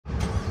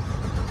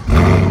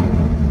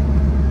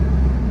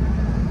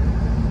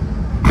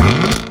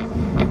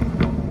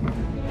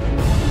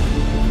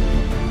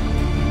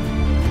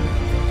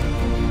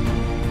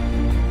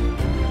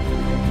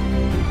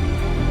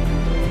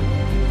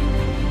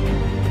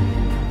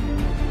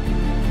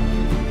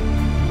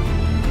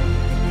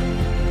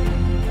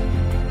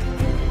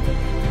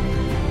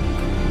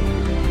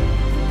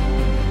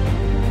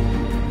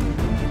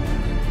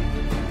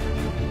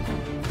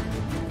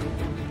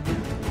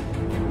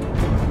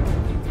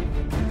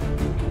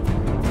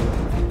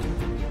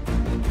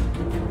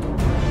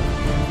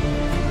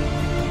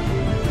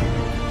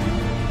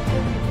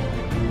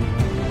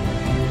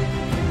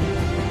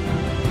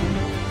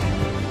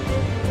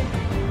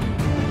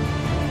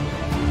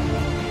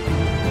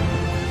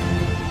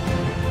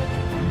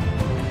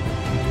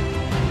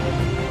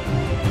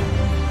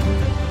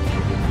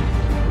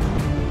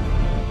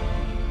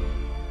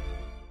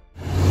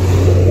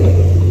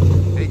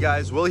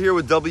guys, Will here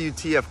with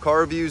W.T.F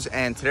car reviews,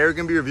 and today we're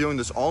going to be reviewing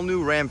this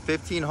all-new Ram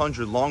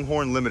 1500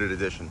 Longhorn Limited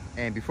Edition.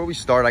 And before we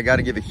start, I got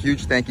to give a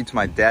huge thank you to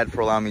my dad for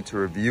allowing me to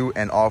review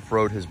and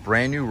off-road his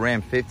brand new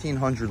Ram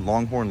 1500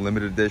 Longhorn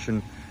Limited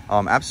Edition.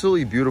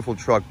 Absolutely beautiful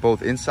truck,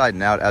 both inside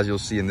and out, as you'll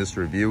see in this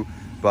review.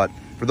 But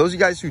for those of you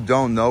guys who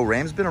don't know,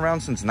 Ram's been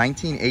around since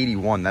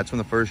 1981. That's when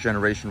the first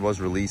generation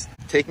was released.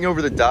 Taking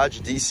over the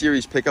Dodge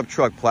D-Series pickup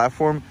truck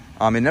platform,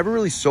 it never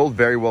really sold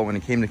very well when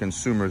it came to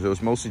consumers. It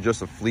was mostly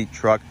just a fleet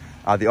truck.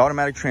 The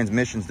automatic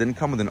transmissions didn't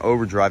come with an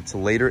overdrive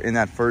till later in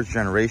that first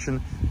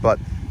generation. But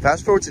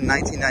fast forward to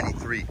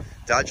 1993,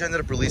 Dodge ended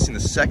up releasing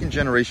the second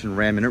generation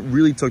Ram, and it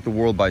really took the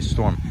world by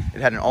storm. It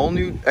had an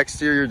all-new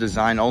exterior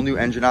design, all-new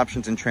engine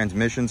options and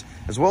transmissions,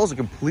 as well as a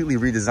completely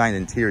redesigned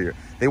interior.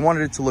 They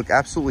wanted it to look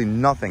absolutely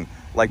nothing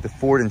like the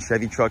Ford and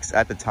Chevy trucks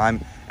at the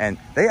time, and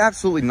they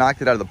absolutely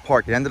knocked it out of the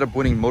park. It ended up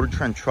winning Motor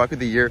Trend Truck of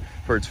the Year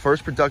for its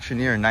first production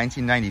year in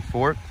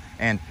 1994,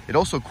 and it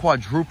also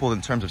quadrupled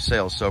in terms of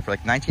sales. So for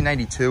like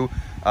 1992,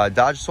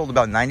 Dodge sold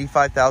about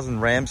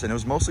 95,000 Rams, and it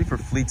was mostly for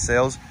fleet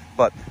sales.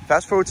 But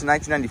fast forward to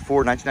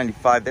 1994,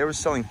 1995, they were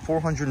selling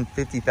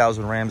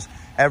 450,000 Rams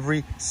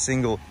every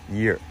single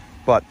year.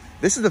 But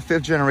this is the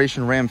fifth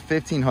generation Ram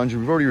 1500.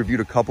 We've already reviewed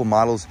a couple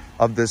models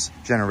of this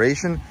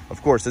generation.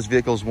 Of course, this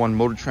vehicle has won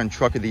Motor Trend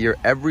Truck of the Year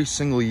every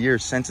single year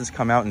since it's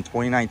come out in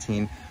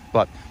 2019.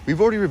 But we've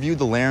already reviewed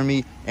the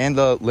Laramie and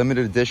the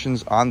limited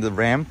editions on the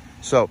Ram.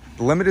 So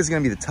the Limited is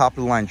going to be the top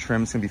of the line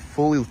trim. It's going to be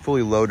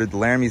fully loaded. The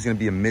Laramie is going to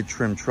be a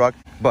mid-trim truck.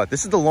 But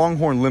this is the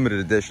Longhorn Limited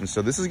Edition.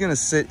 So this is going to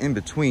sit in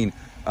between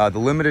the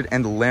Limited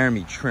and the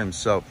Laramie trim.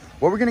 So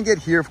what we're going to get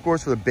here, of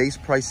course, for the base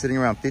price sitting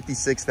around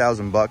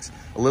 56,000 bucks,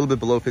 a little bit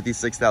below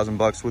 56,000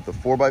 bucks with the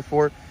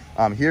 4x4.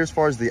 Here, as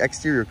far as the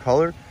exterior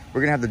color,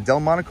 we're going to have the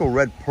Delmonico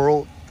Red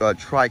Pearl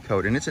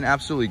tri-coat, and it's an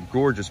absolutely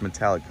gorgeous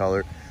metallic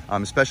color,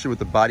 especially with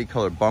the body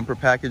color bumper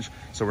package.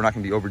 So we're not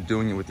going to be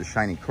overdoing it with the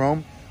shiny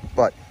chrome.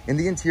 But in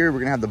the interior, we're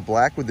going to have the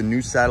black with the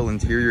new saddle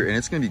interior, and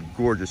it's going to be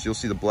gorgeous. You'll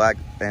see the black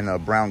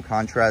and brown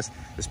contrast,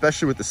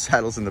 especially with the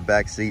saddles in the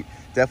back seat,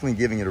 definitely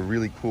giving it a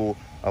really cool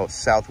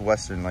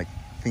southwestern like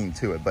theme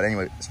to it. But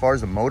anyway, as far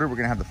as the motor, we're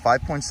going to have the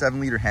 5.7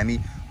 liter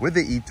Hemi with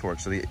the e-torque.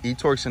 So the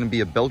e-torque is going to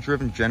be a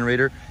belt-driven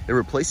generator. It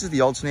replaces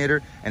the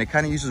alternator, and it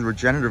kind of uses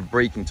regenerative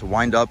braking to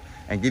wind up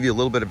and give you a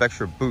little bit of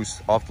extra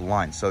boost off the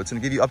line. So it's going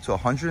to give you up to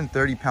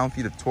 130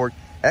 pound-feet of torque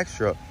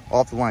extra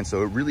off the line.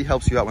 So it really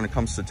helps you out when it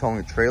comes to towing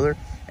a trailer,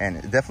 and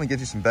it definitely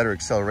gives you some better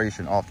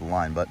acceleration off the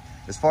line. But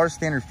as far as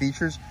standard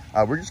features,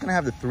 we're just going to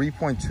have the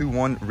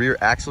 3.21 rear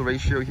axle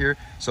ratio here.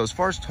 So as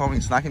far as towing,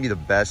 it's not going to be the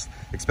best.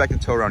 Expect to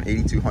tow around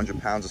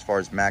 8,200 pounds as far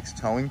as max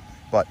towing.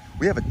 But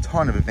we have a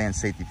ton of advanced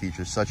safety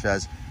features, such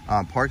as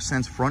Park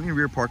Sense front and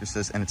rear park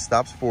assist, and it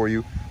stops for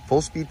you,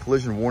 full speed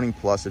collision warning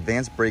plus,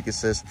 advanced brake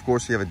assist. Of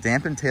course, we have a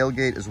dampened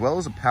tailgate as well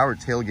as a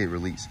powered tailgate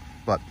release.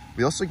 But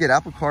we also get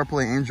Apple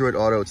CarPlay, Android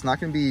Auto. It's not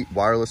going to be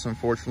wireless,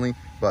 unfortunately,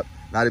 but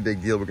not a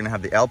big deal. We're going to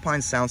have the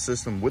Alpine sound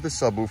system with a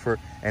subwoofer,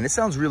 and it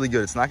sounds really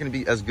good. It's not going to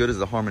be as good as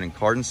the Harman and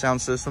Kardon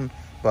sound system,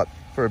 but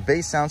for a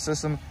bass sound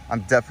system,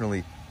 I'm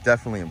definitely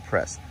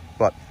impressed.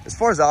 But as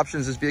far as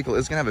options, this vehicle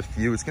is going to have a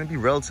few. It's going to be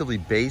relatively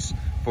base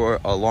for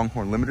a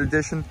Longhorn Limited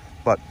Edition,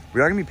 but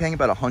we are going to be paying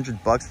about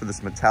 100 bucks for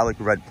this metallic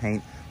red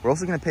paint. We're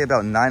also going to pay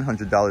about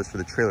 $900 for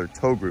the trailer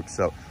tow group.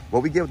 So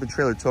what we get with the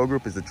trailer tow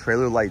group is the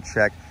trailer light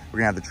check. We're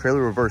going to have the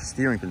trailer reverse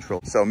steering control.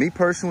 So me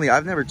personally,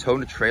 I've never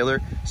towed a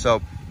trailer,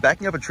 so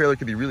backing up a trailer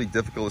can be really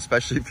difficult,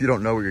 especially if you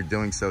don't know what you're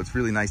doing. So it's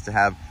really nice to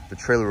have the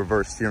trailer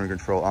reverse steering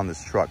control on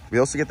this truck. We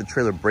also get the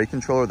trailer brake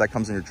controller that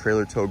comes in your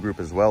trailer tow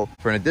group as well.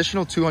 For an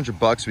additional 200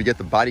 bucks, we get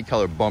the body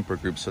color bumper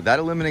group. So that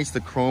eliminates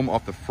the chrome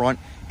off the front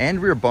and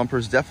rear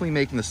bumpers, definitely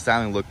making the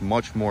styling look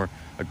much more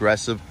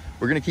aggressive.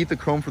 We're going to keep the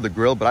chrome for the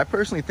grille, but I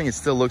personally think it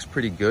still looks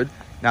pretty good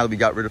now that we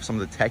got rid of some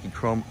of the tacky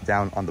chrome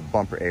down on the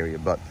bumper area.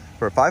 But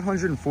for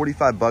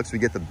 545 bucks, we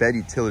get the bed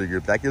utility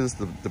group. That gives us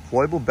the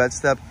deployable bed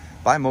step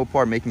by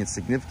Mopar, making it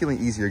significantly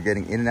easier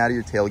getting in and out of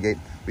your tailgate.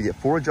 We get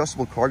 4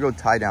 adjustable cargo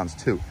tie downs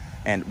too.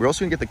 And we're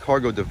also gonna get the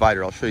cargo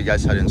divider. I'll show you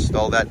guys how to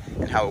install that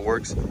and how it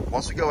works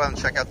once we go out and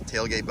check out the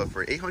tailgate. But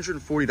for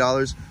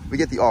 $840, we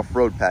get the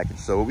off-road package.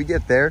 So what we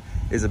get there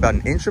is about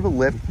an inch of a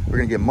lift. We're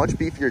gonna get much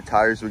beefier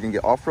tires. We're gonna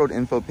get off-road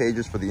info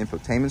pages for the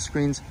infotainment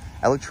screens,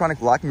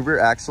 electronic locking rear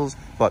axles.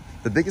 But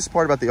the biggest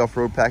part about the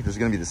off-road package is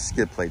gonna be the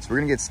skid plates. We're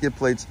gonna get skid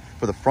plates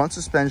for the front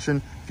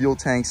suspension, fuel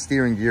tank,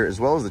 steering gear, as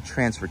well as the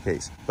transfer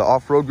case. The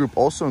off-road group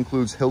also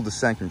includes hill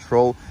descent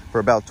control. For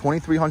about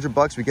 2,300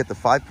 bucks, we get the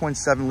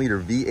 5.7 liter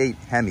V8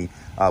 Hemi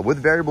with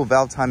variable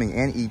valve timing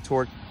and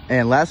e-torque.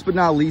 And last but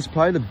not least,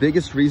 probably the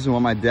biggest reason why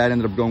my dad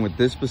ended up going with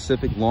this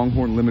specific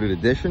Longhorn Limited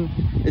Edition,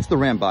 it's the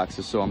Ram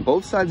boxes. So on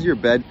both sides of your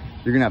bed,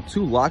 you're gonna have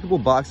 2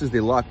 lockable boxes.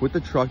 They lock with the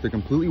truck. They're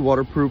completely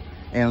waterproof.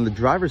 And on the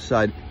driver's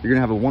side, you're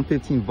gonna have a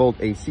 115 volt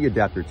AC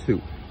adapter too.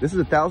 This is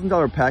a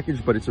 $1,000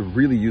 package, but it's a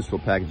really useful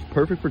package.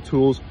 Perfect for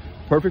tools,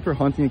 perfect for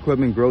hunting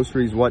equipment,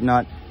 groceries,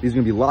 whatnot. These are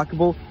gonna be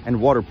lockable and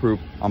waterproof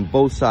on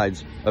both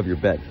sides of your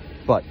bed.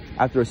 But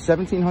after a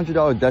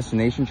 $1,700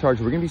 destination charge,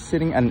 we're gonna be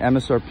sitting at an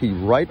MSRP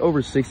right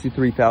over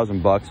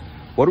 63,000 bucks.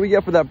 What do we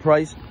get for that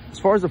price? as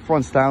far as the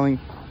front styling,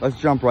 let's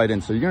jump right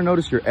in. So you're gonna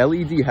notice your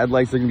LED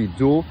headlights are gonna be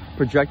dual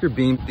projector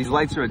beam. These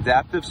lights are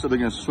adaptive, so they're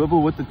gonna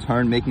swivel with the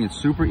turn, making it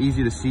super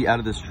easy to see out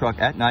of this truck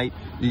at night.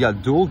 You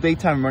got dual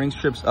daytime running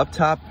strips up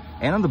top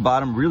and on the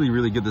bottom.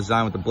 Really good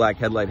design with the black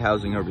headlight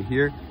housing over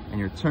here and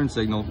your turn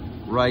signal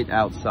right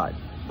outside.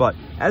 But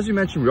as you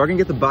mentioned, we are gonna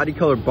get the body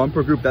color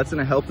bumper group. That's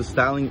gonna help the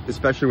styling,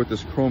 especially with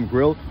this chrome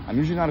grille. I'm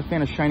usually not a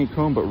fan of shiny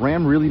chrome, but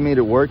Ram really made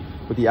it work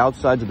with the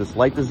outsides of this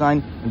light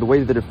design and the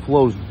way that it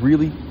flows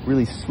really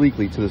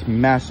sleekly to this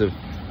massive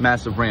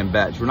Ram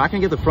badge. We're not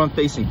gonna get the front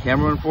facing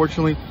camera,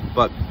 unfortunately,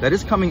 but that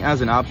is coming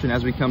as an option.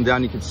 As we come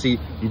down, you can see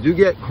you do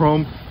get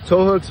chrome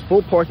tow hooks,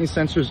 full parking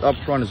sensors up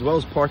front, as well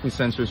as parking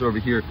sensors over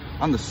here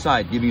on the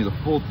side, giving you the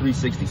full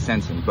 360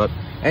 sensing. But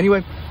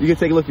anyway, you can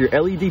take a look at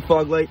your LED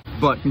fog light.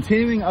 But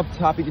continuing up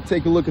top, you can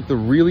take a look at the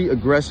really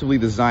aggressively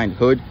designed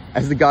hood.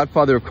 As the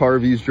godfather of car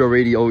reviews, Joe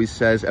Rady, always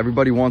says,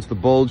 everybody wants the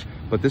bulge,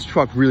 but this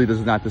truck really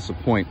does not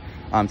disappoint.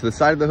 To the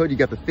side of the hood, you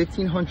got the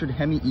 1500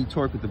 Hemi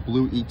E-Torque with the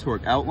blue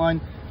E-Torque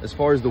outline. As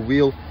far as the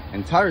wheel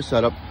and tire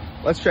setup,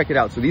 let's check it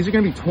out. So these are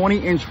going to be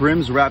 20-inch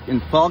rims wrapped in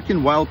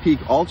Falcon Wild Peak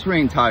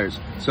all-terrain tires.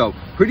 So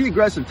pretty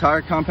aggressive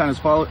tire compound as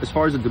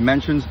far as the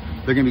dimensions.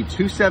 They're going to be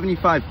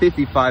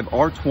 275/55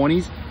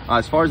 R20s.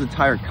 As far as the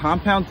tire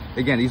compound,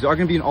 again, these are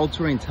going to be an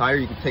all-terrain tire.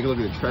 You can take a look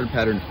at the tread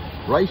pattern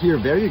right here.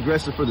 Very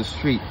aggressive for the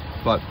street.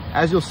 But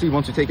as you'll see,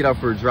 once you take it out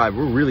for a drive,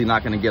 we're really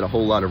not going to get a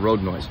whole lot of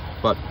road noise.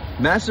 But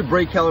massive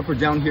brake caliper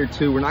down here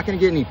too. We're not going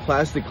to get any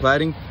plastic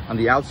cladding on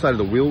the outside of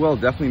the wheel well,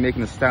 definitely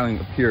making the styling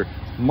appear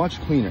much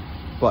cleaner.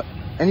 But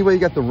anyway, you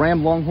got the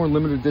Ram Longhorn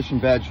limited edition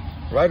badge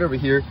right over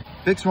here.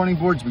 Fixed running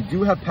boards. We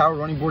do have power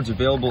running boards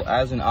available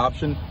as an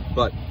option,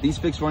 but these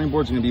fixed running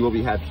boards are going to be what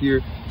we have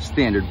here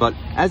standard. But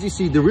as you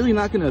see, they're really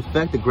not going to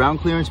affect the ground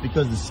clearance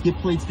because the skid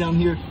plates down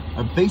here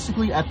are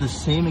basically at the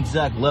same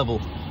exact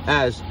level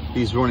as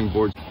these running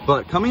boards.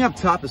 But coming up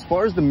top, as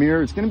far as the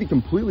mirror, it's going to be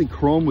completely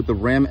chrome with the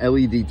Ram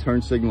LED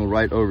turn signal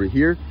right over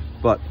here.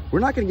 But we're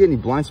not going to get any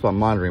blind spot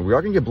monitoring. We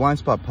are going to get blind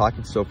spot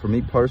pockets. So for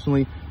me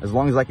personally, as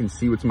long as I can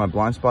see what's in my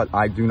blind spot,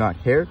 I do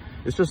not care.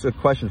 It's just a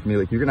question for me.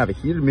 Like, you're going to have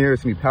a heated mirror,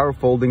 it's going to be power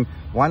folding.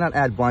 Why not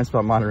add blind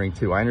spot monitoring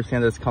too? I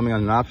understand that it's coming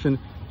on an option,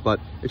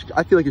 but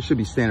I feel like it should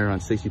be standard on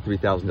a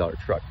 $63,000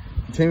 truck.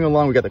 Continuing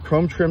along, we got the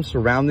chrome trim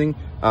surrounding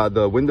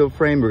the window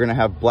frame. We're going to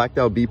have blacked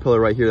out B-pillar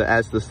right here that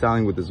adds to the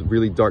styling with this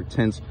really dark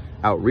tints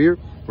out rear.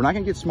 We're not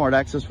going to get smart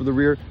access for the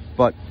rear,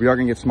 but we are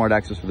going to get smart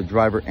access for the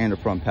driver and the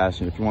front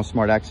passenger. If you want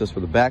smart access for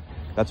the back,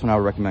 that's when I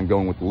would recommend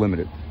going with the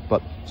limited.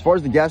 But as far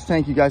as the gas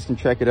tank, you guys can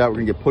check it out. We're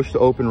going to get push to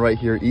open right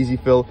here, easy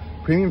fill.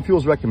 Premium fuel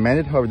is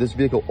recommended. However, this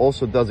vehicle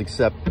also does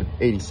accept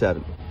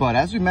 87. But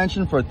as we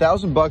mentioned, for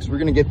 $1,000 bucks, we're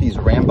going to get these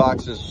Ram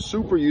boxes.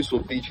 Super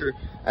useful feature.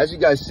 As you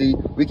guys see,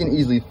 we can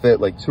easily fit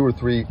like 2 or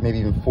 3, maybe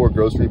even 4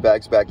 grocery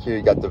bags back here.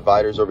 You got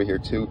dividers over here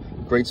too.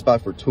 Great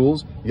spot for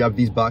tools. You have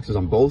these boxes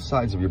on both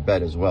sides of your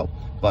bed as well.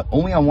 But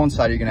only on one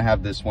side, you're going to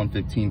have this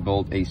 115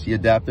 volt AC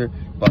adapter,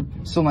 but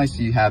still nice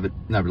that you have it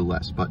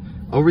nevertheless. But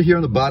over here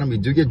on the bottom, we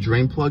do get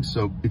drain plugs.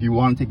 So if you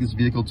want to take this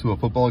vehicle to a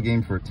football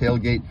game for a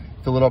tailgate,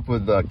 fill it up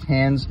with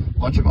cans,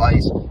 bunch of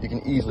ice, you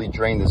can easily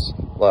drain this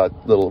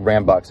little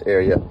Ram box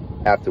area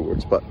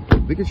afterwards. But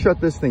we can shut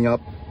this thing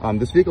up.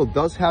 This vehicle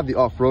does have the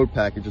off-road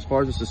package. As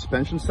far as the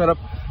suspension setup,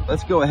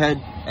 let's go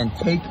ahead and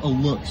take a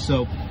look.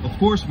 So of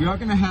course, we are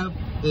going to have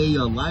a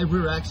live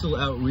rear axle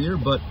out rear,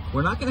 but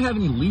we're not going to have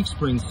any leaf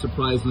springs,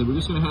 surprisingly. We're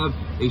just going to have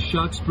a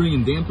shock spring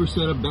and damper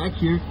setup back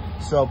here.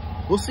 So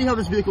we'll see how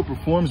this vehicle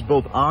performs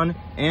both on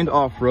and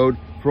off-road.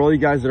 For all you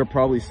guys that are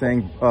probably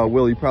saying,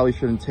 Will, you probably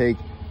shouldn't take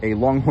a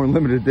Longhorn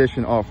limited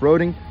edition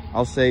off-roading,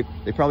 I'll say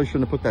they probably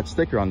shouldn't have put that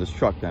sticker on this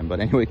truck then. But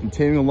anyway,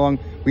 continuing along,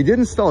 we did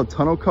install a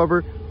tonneau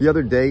cover the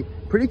other day.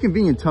 Pretty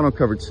convenient tonneau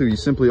cover too. You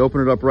simply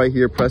open it up right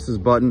here, press this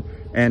button,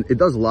 and it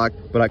does lock,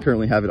 but I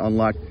currently have it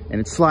unlocked, and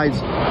it slides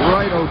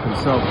right open.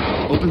 So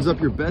opens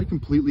up your bed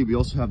completely. We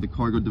also have the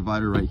cargo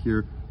divider right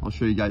here. I'll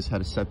show you guys how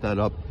to set that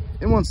up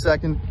in 1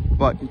 second.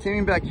 But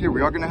continuing back here,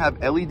 we are going to have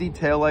LED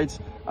taillights.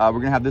 We're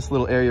going to have this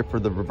little area for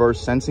the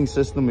reverse sensing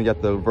system. We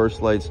got the reverse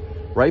lights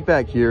right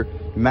back here.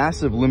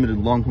 Massive limited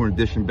Longhorn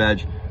edition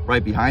badge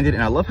right behind it.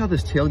 And I love how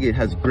this tailgate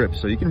has grip,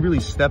 so you can really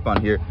step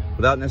on here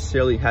without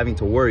necessarily having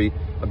to worry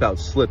about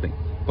slipping.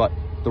 But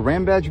the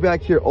Ram badge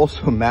back here,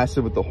 also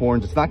massive with the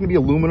horns. It's not going to be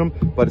aluminum,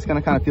 but it's going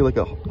to kind of feel like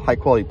a high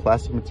quality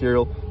plastic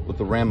material with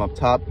the Ram up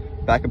top,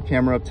 backup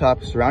camera up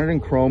top, surrounded in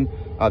chrome.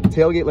 The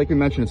tailgate, like we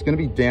mentioned, it's going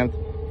to be damped.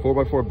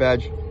 4x4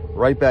 badge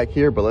right back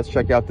here, but let's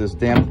check out this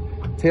damped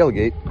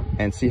tailgate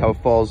and see how it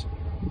falls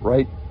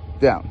right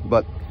down.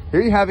 But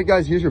here you have it,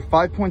 guys. Here's your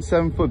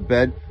 5.7 foot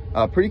bed.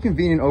 Pretty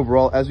convenient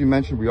overall. As we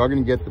mentioned, we are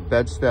going to get the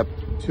bed step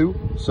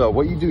 2. So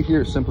what you do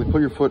here is simply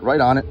put your foot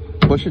right on it,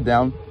 push it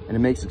down, and it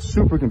makes it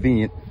super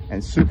convenient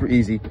and super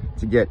easy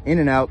to get in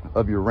and out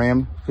of your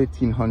Ram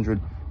 1500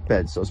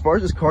 bed. So as far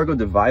as this cargo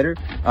divider,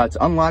 to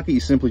unlock it,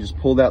 you simply just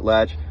pull that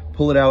latch,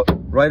 pull it out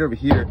right over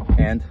here,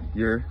 and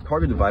your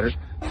cargo divider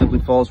simply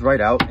falls right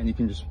out, and you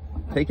can just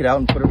take it out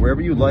and put it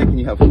wherever you like, and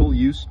you have full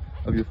use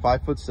of your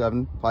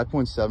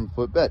 5.7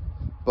 foot bed.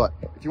 But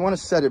if you want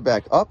to set it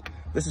back up,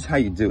 this is how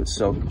you do it.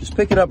 So just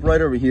pick it up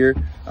right over here,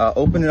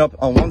 open it up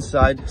on one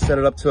side, set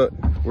it up to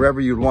wherever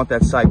you'd want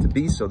that side to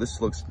be. So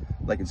this looks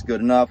like it's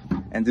good enough,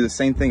 and do the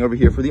same thing over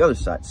here for the other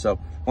side. So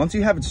once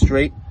you have it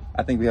straight,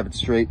 I think we have it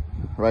straight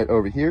right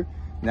over here.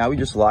 Now we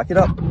just lock it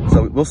up.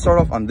 So we'll start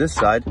off on this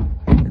side,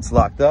 it's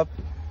locked up,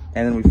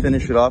 and then we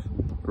finish it off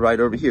right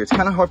over here. It's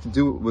kind of hard to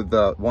do it with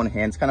one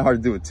hand. It's kind of hard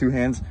to do it with two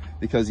hands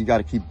because you got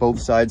to keep both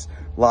sides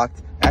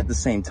locked at the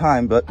same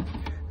time, but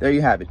there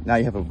you have it. Now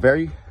you have a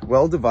very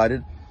well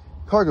divided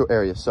cargo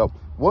area. So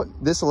what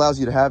this allows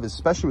you to have is,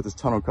 especially with this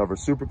tonneau cover,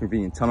 super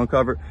convenient tonneau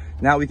cover,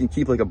 now we can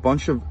keep like a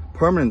bunch of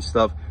permanent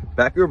stuff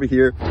back over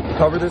here,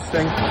 cover this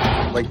thing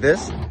like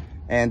this,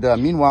 and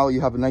meanwhile you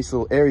have a nice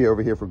little area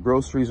over here for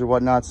groceries or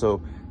whatnot.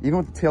 So even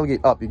with the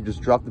tailgate up, you can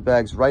just drop the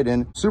bags right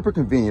in. Super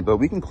convenient. But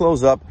we can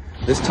close up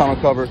this tonneau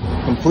cover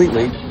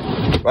completely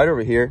right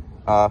over here.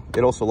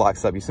 It also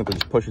locks up. You simply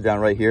just push it down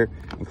right here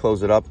and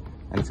close it up,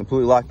 and it's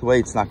completely locked away.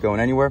 It's not going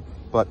anywhere.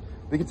 But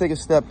we can take a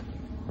step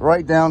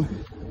right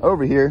down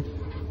over here,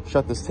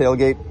 shut this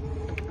tailgate.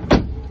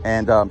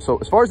 And so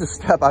as far as the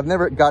step, I've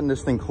never gotten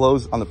this thing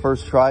closed on the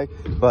first try,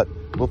 but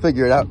we'll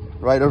figure it out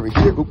right over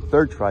here. Oop,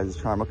 third try is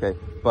the charm. Okay.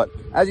 But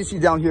as you see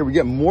down here, we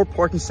get more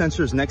parking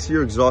sensors next to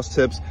your exhaust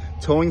tips,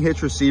 towing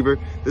hitch receiver.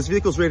 This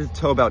vehicle is rated to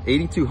tow about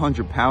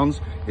 8,200 pounds.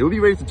 It would be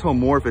rated to tow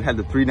more if it had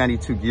the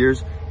 392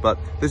 gears, but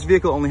this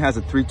vehicle only has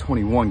a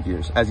 321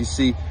 gears. As you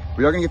see,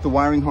 we are gonna get the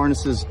wiring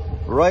harnesses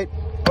right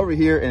over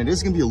here, and it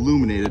is gonna be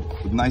illuminated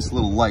with nice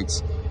little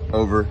lights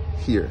over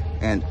here.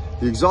 And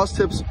the exhaust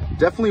tips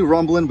definitely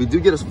rumbling. We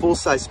do get a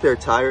full-size spare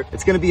tire.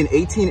 It's gonna be an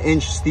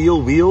 18-inch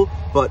steel wheel,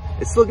 but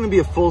it's still gonna be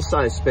a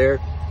full-size spare.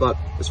 But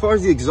as far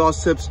as the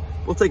exhaust tips,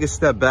 we'll take a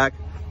step back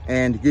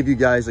and give you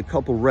guys a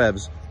couple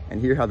revs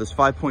and hear how this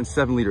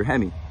 5.7 liter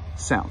Hemi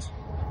sounds.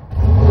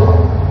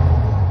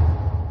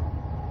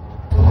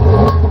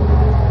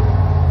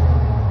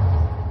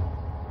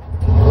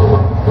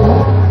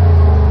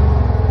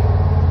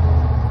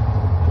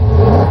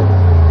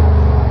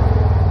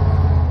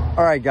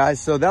 All right,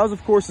 guys, so that was,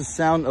 of course, the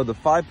sound of the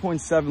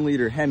 5.7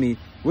 liter Hemi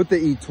with the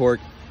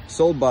e-torque,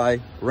 sold by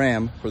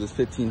Ram for this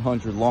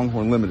 1500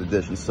 Longhorn Limited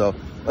Edition. So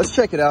let's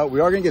check it out.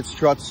 We are gonna get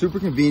struck, super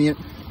convenient,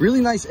 really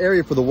nice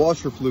area for the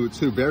washer fluid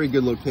too, very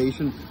good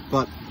location.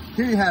 But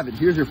here you have it.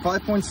 Here's your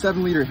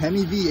 5.7 liter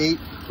Hemi V8.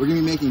 We're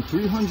gonna be making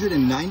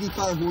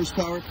 395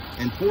 horsepower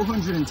and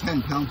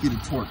 410 pound-feet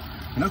of torque.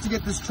 Enough to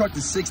get this truck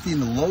to 60 in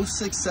the low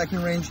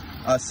 6-second range,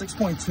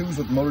 6.2s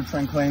with Motor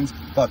Trend claims.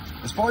 But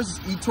as far as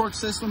this e-torque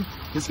system,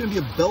 it's going to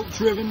be a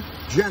belt-driven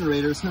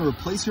generator. It's going to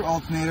replace your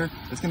alternator.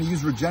 It's going to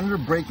use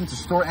regenerative braking to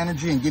store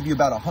energy and give you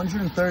about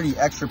 130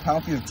 extra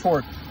pound-feet of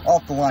torque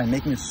off the line,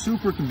 making it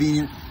super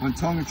convenient when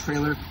towing a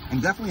trailer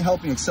and definitely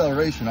helping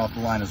acceleration off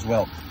the line as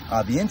well.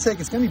 The intake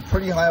is going to be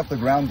pretty high off the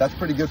ground. That's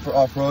pretty good for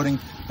off-roading.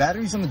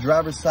 Batteries on the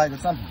driver's side,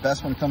 it's not the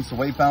best when it comes to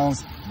weight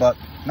balance, but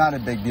not a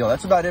big deal.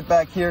 That's about it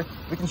back here.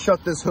 We can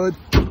shut this hood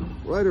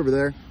right over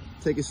there.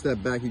 Take a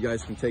step back. You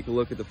guys can take a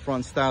look at the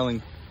front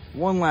styling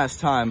one last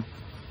time.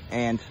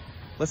 And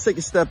let's take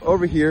a step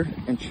over here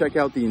and check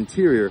out the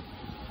interior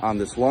on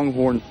this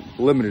Longhorn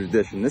Limited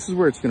Edition. This is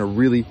where it's going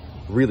to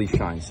really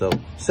shine. So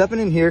stepping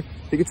in here,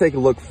 you can take a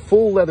look.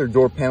 Full leather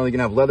door panel. You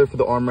can have leather for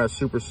the armrest,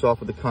 super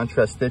soft with the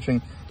contrast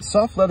stitching.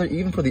 Soft leather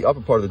even for the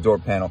upper part of the door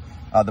panel.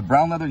 The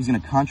brown leather is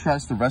going to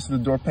contrast the rest of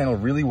the door panel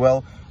really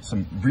well.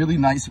 Some really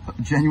nice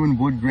genuine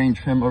wood grain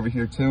trim over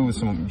here too, with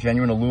some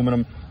genuine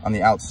aluminum on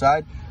the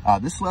outside.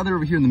 This leather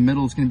over here in the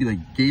middle is going to be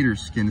like gator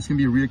skin. It's going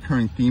to be a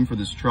reoccurring theme for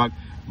this truck.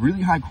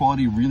 Really high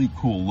quality, really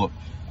cool look.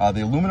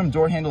 The aluminum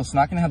door handle, it's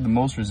not going to have the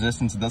most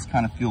resistance. It does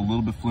kind of feel a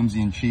little bit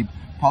flimsy and cheap.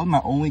 Probably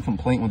my only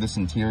complaint with this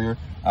interior.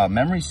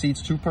 Memory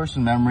seats,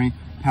 2-person memory,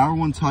 power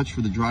one touch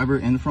for the driver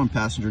and the front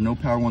passenger, no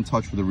power one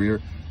touch for the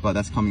rear, but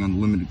that's coming on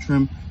the limited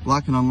trim.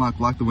 Lock and unlock,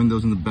 lock the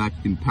windows in the back.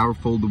 You can power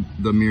fold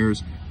the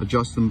mirrors,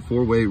 adjust them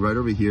 4-way right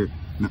over here.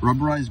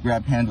 Rubberized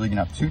grab handle. You can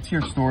have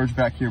 2-tier storage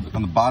back here, but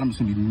on the bottom it's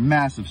going to be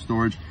massive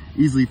storage.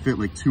 Easily fit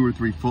like 2 or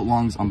 3 foot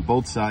longs on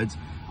both sides.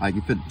 You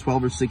can fit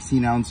 12 or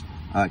 16 ounce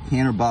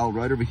can or bottle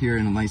right over here,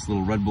 and a nice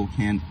little Red Bull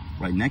can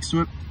right next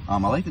to it. I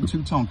like the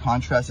two-tone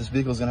contrast. This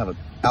vehicle is going to have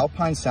an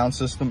Alpine sound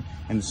system,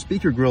 and the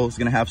speaker grille is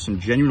going to have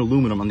some genuine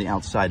aluminum on the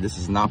outside. This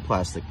is not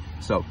plastic.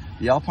 So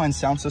the Alpine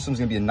sound system is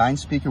going to be a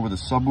 9-speaker with a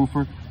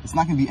subwoofer. It's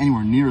not going to be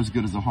anywhere near as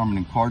good as the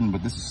Harman & Kardon,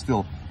 but this is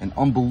still an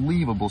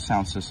unbelievable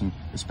sound system,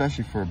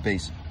 especially for a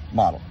base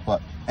model.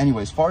 But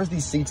anyway, as far as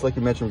these seats, like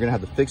we mentioned, we're going to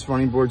have the fixed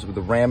running boards with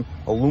the Ram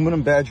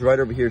aluminum badge right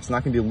over here. It's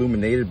not going to be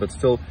illuminated, but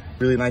still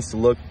really nice to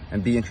look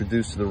and be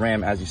introduced to the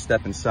Ram as you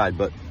step inside.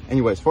 But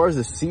anyway, as far as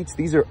the seats,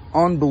 these are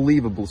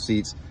unbelievable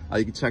seats.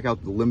 You can check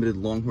out the limited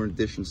Longhorn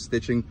Edition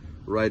stitching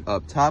right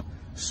up top.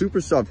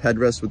 Super soft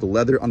headrest with the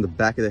leather on the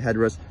back of the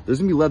headrest. There's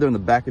gonna be leather on the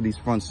back of these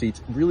front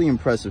seats. Really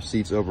impressive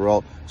seats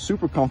overall.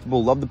 Super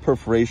comfortable. Love the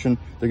perforation.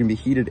 They're gonna be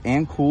heated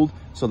and cooled,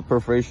 so the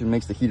perforation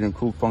makes the heated and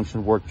cooled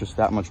function work just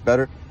that much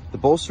better. The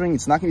bolstering,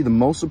 it's not gonna be the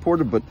most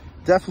supportive, but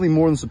definitely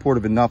more than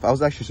supportive enough. I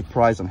was actually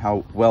surprised on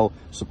how well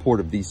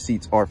supportive these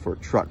seats are for a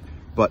truck.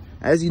 But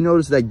as you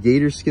notice, that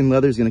gator skin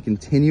leather is gonna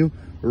continue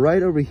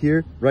right over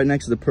here, right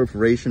next to the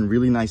perforation.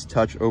 Really nice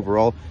touch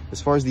overall.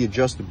 As far as the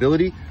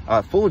adjustability,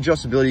 full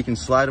adjustability, you can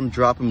slide them,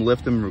 drop them,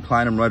 lift them,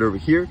 recline them right over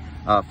here.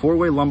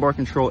 4-way lumbar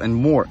control and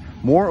more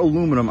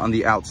aluminum on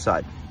the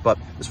outside. But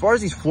as far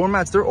as these floor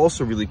mats, they're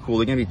also really cool.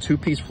 They're gonna be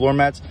 2-piece floor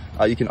mats.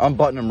 You can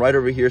unbutton them right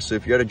over here. So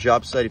if you're at a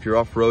job site, if you're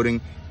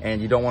off-roading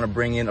and you don't wanna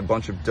bring in a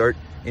bunch of dirt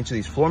into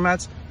these floor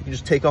mats, you can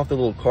just take off the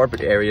little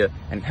carpet area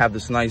and have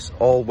this nice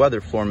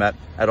all-weather floor mat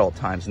at all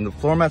times. And the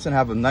floor mat's gonna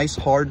have a nice,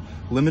 hard,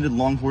 limited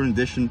Longhorn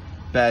edition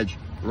badge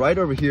right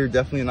over here.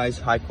 Definitely a nice,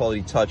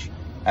 high-quality touch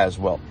as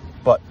well.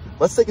 But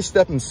let's take a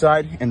step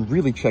inside and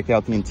really check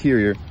out the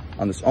interior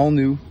on this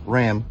all-new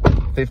Ram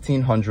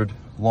 1500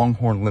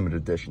 Longhorn Limited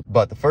Edition.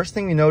 But the first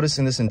thing we notice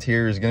in this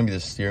interior is going to be the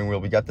steering wheel.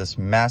 We got this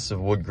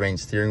massive wood grain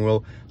steering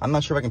wheel. I'm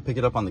not sure if I can pick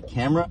it up on the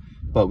camera,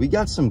 but we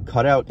got some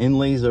cutout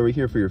inlays over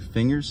here for your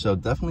fingers, so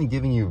definitely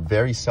giving you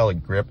very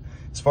solid grip.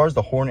 As far as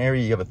the horn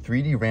area, you have a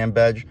 3D Ram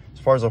badge. As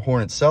far as the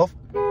horn itself,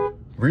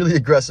 really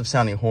aggressive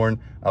sounding horn.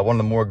 One of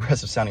the more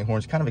aggressive sounding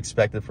horns, kind of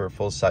expected for a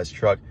full-size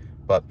truck,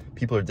 but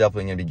people are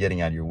definitely going to be getting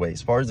out of your way.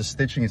 As far as the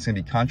stitching, it's going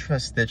to be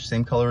contrast stitch,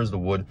 same color as the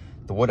wood.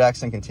 The wood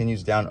accent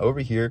continues down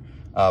over here.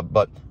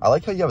 But I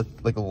like how you have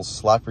like a little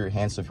slot for your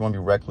hand. So if you want to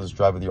be reckless,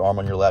 drive with your arm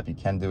on your lap, you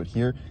can do it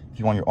here. If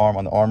you want your arm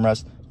on the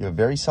armrest, you have a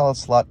very solid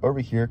slot over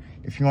here.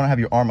 If you want to have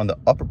your arm on the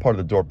upper part of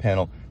the door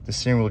panel, the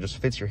steering wheel just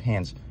fits your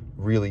hands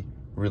really,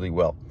 really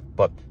well.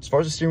 But as far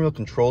as the steering wheel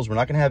controls, we're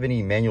not going to have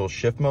any manual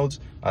shift modes.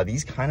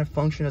 These kind of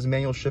function as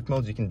manual shift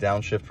modes. You can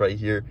downshift right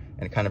here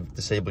and kind of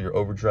disable your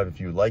overdrive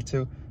if you would like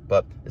to,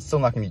 but it's still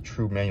not going to be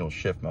true manual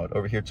shift mode.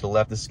 Over here to the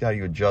left, this is how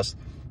you adjust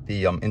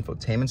the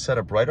infotainment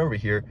setup right over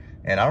here.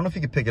 And I don't know if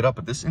you can pick it up,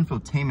 but this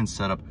infotainment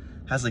setup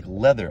has like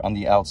leather on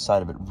the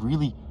outside of it.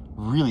 Really,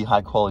 really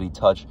high quality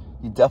touch.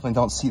 You definitely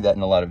don't see that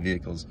in a lot of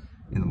vehicles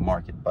in the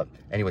market. But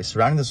anyway,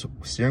 surrounding this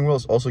steering wheel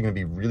is also going to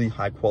be really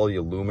high quality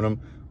aluminum.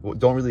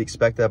 Don't really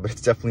expect that, but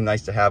it's definitely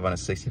nice to have on a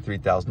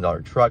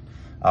 $63,000 truck.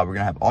 We're going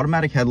to have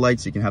automatic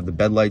headlights. You can have the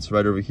bed lights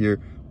right over here.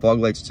 Fog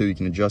lights too. You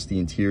can adjust the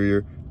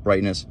interior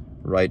brightness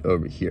right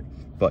over here.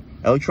 But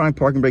electronic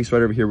parking brakes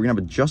right over here. We're gonna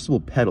have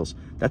adjustable pedals.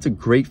 That's a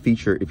great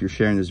feature if you're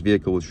sharing this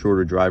vehicle with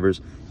shorter drivers.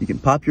 You can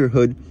pop your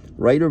hood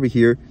right over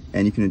here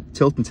and you can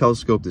tilt and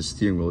telescope the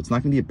steering wheel. It's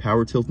not gonna be a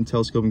power tilt and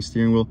telescoping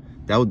steering wheel.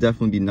 That would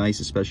definitely be nice,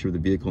 especially with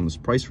a vehicle in this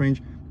price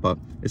range, but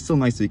it's still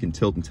nice that you can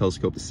tilt and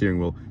telescope the steering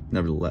wheel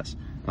nevertheless.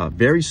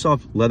 Very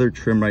soft leather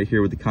trim right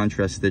here with the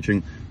contrast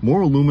stitching,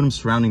 more aluminum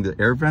surrounding the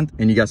air vent,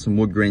 and you got some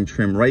wood grain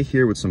trim right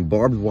here with some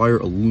barbed wire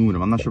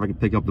aluminum. I'm not sure if I can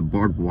pick up the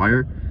barbed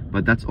wire,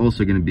 but that's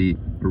also going to be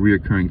a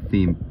reoccurring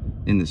theme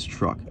in this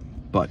truck.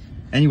 But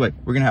anyway,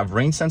 we're going to have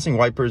rain sensing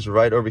wipers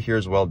right over here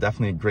as well.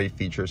 Definitely a great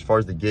feature. As far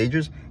as the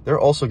gauges, they're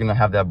also going to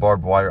have that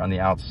barbed wire on the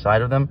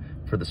outside of them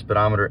for the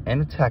speedometer and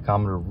the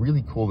tachometer.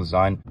 Really cool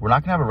design. We're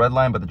not going to have a red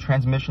line, but the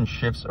transmission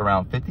shifts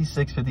around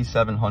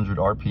 5,700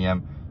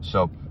 RPM.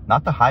 So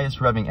not the highest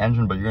revving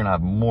engine, but you're going to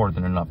have more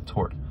than enough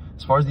torque.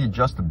 As far as the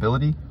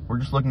adjustability, we're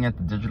just looking at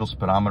the digital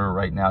speedometer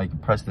right now. You can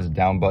press this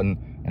down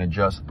button and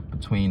adjust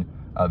between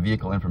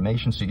vehicle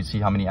information, so you can see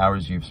how many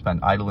hours you've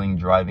spent idling,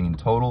 driving in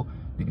total.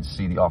 You can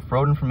see the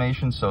off-road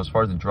information. So as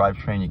far as the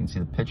drivetrain, you can see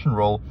the pitch and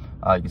roll.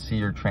 You can see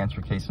your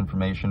transfer case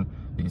information.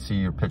 You can see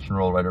your pitch and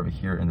roll right over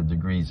here in the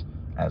degrees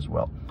as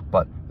well.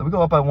 But then we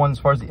go up by one. As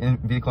far as the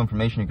vehicle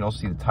information, you can also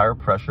see the tire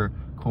pressure,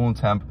 coolant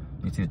temp.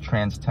 You can see the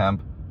trans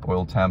temp,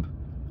 oil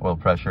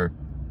pressure,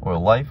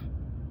 oil life,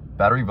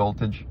 battery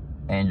voltage,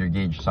 and your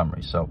gauge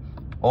summary. So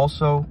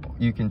also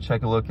you can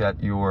check a look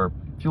at your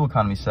fuel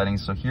economy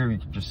settings. So here you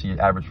can just see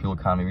average fuel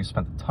economy. We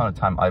spent a ton of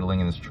time idling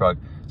in this truck,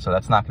 so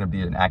that's not going to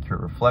be an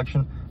accurate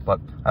reflection. But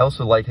I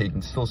also like how you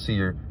can still see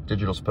your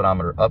digital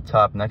speedometer up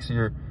top next to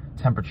your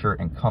temperature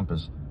and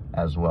compass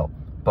as well.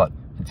 But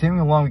continuing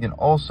along, we can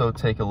also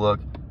take a look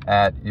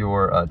at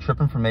your trip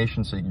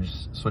information. So you can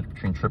just switch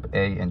between trip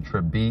A and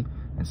trip B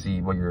and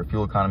see what your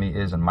fuel economy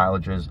is and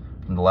mileage is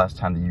from the last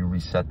time that you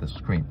reset the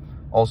screen.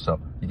 Also,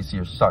 you can see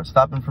your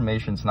start-stop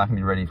information. It's not going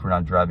to be ready if we're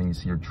not driving. You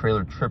see your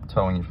trailer trip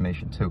towing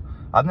information too.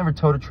 I've never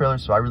towed a trailer,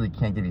 so I really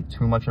can't give you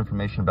too much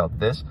information about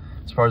this.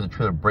 As far as the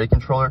trailer brake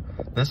controller,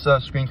 this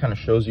screen kind of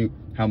shows you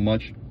how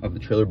much of the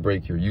trailer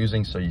brake you're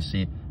using. So you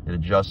see it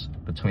adjusts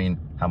between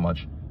how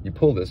much you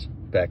pull this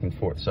back and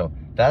forth. So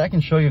that I can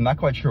show you. I'm not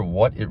quite sure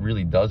what it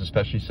really does,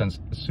 especially since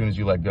as soon as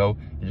you let go,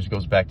 it just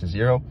goes back to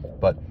zero.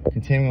 But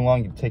continuing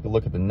along, you can take a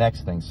look at the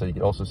next thing. So you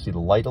can also see the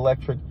light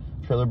electric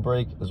trailer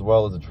brake as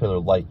well as the trailer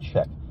light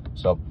check.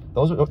 So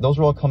those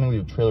are all coming with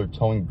your trailer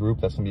towing group.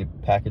 That's going to be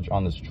a package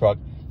on this truck.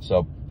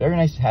 So very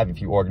nice to have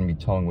if you are going to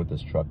be towing with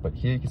this truck. But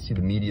here you can see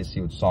the media, see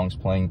what songs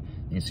playing.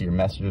 You can see your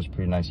messages,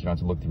 pretty nice. You don't have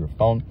to look through your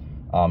phone.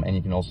 And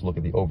you can also look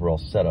at the overall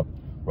setup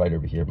right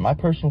over here. My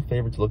personal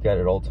favorite to look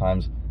at all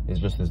times is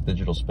just this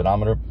digital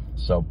speedometer.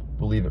 So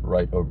we'll leave it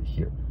right over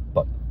here.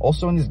 But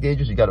also in these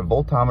gauges, you got a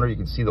voltometer. You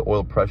can see the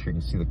oil pressure, you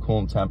can see the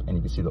coolant temp, and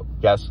you can see the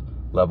gas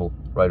level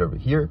right over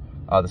here.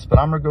 The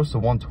speedometer goes to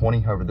 120.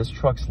 However, this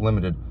truck's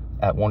limited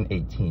at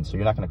 118. So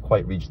you're not going to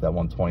quite reach that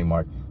 120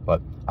 mark,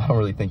 but I don't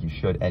really think you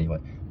should anyway.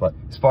 But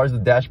as far as the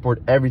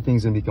dashboard,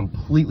 everything's going to be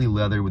completely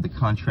leather with the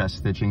contrast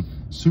stitching,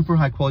 super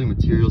high quality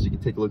materials. You can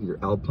take a look at your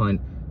Alpine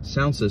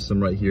sound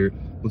system right here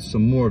with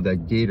some more of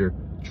that gator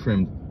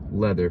trimmed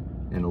leather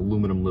and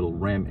aluminum little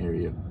ram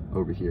area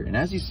over here. And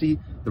as you see,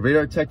 the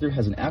radar detector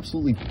has an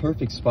absolutely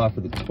perfect spot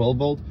for the 12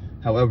 volt.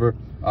 However,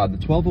 the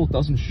 12 volt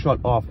doesn't shut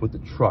off with the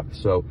truck.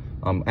 So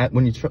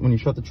when you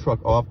shut the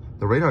truck off,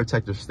 the radar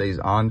detector stays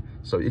on.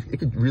 So it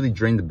could really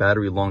drain the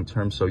battery long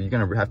term. So you're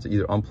gonna have to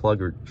either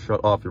unplug or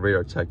shut off your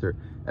radar detector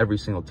every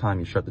single time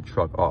you shut the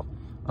truck off.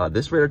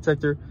 This radar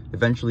detector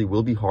eventually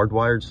will be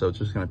hardwired, so it's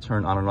just gonna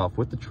turn on and off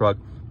with the truck,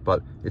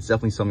 but it's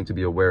definitely something to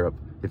be aware of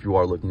if you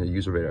are looking to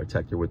use a radar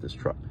detector with this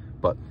truck.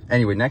 But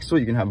anyway, next to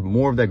it, you can have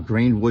more of that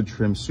grained wood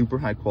trim, super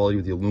high quality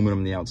with the aluminum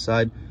on the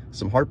outside.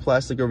 Some hard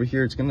plastic over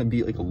here. It's gonna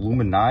be like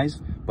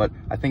aluminized, but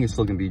I think it's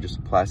still gonna be just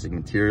a plastic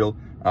material.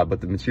 But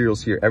the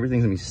materials here,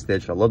 everything's gonna be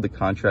stitched. I love the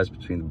contrast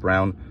between the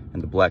brown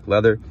and the black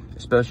leather,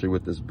 especially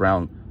with this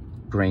brown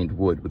grained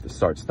wood with the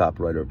start stop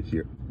right over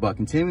here. But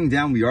continuing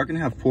down, we are gonna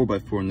have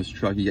 4x4 in this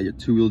truck. You got your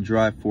 2-wheel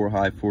drive, 4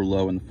 high, 4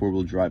 low, and the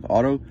 4-wheel drive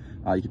auto.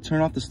 You can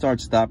turn off the start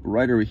stop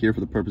right over here. For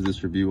the purpose of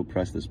this review, we'll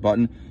press this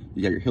button.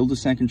 You got your hill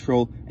descent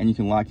control, and you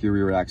can lock your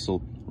rear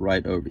axle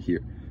right over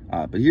here.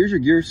 But here's your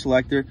gear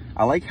selector.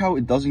 I like how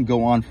it doesn't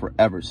go on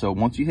forever. So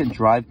once you hit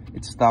drive,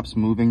 it stops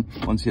moving.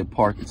 Once you hit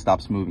park, it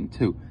stops moving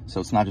too.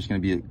 So it's not just gonna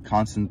be a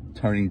constant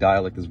turning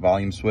dial like this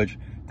volume switch.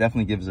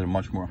 Definitely gives it a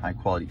much more high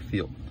quality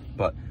feel.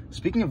 But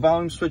speaking of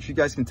volume switch, you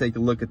guys can take a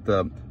look at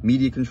the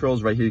media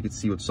controls right here. You can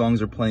see what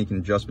songs are playing. You can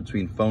adjust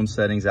between phone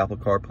settings, Apple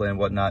CarPlay, and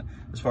whatnot.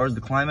 As far as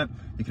the climate,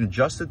 you can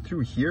adjust it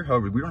through here.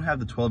 However, we don't have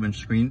the 12-inch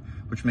screen,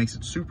 which makes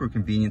it super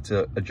convenient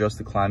to adjust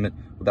the climate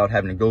without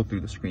having to go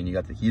through the screen. You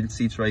got the heated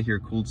seats right here,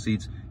 cooled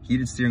seats,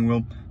 heated steering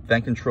wheel,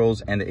 vent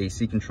controls, and the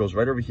AC controls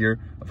right over here.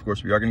 Of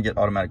course, we are going to get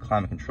automatic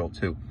climate control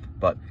too.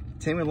 But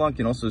continuing along, you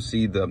can also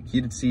see the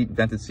heated seat,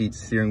 vented seat,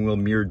 steering wheel,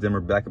 mirror,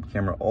 dimmer, backup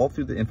camera, all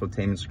through the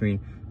infotainment screen.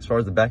 As far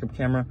as the backup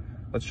camera,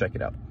 let's check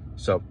it out.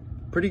 So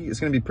it's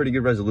going to be pretty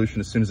good resolution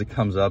as soon as it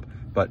comes up,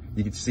 but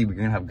you can see we're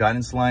going to have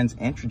guidance lines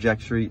and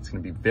trajectory. It's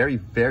going to be very,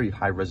 very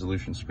high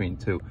resolution screen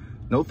too.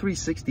 No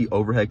 360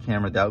 overhead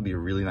camera. That would be a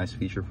really nice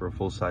feature for a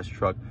full-size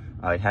truck.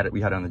 We had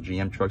it on the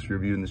GM trucks we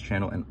reviewed in this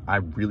channel, and I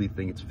really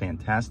think it's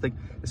fantastic,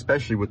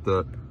 especially with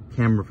the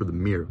camera for the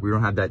mirror. We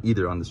don't have that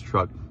either on this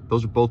truck.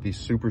 Those are both be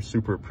super,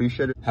 super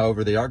appreciated.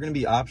 However, they are going to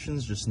be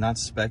options, just not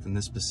spec'd in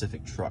this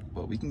specific truck.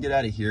 But we can get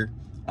out of here.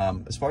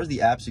 As far as the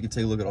apps, you can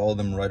take a look at all of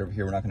them right over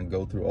here. We're not going to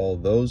go through all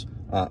of those.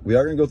 We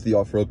are going to go through the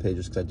off-road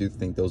pages because I do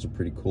think those are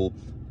pretty cool.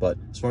 But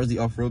as far as the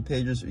off-road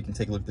pages, you can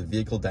take a look at the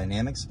vehicle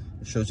dynamics.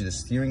 It shows you the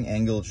steering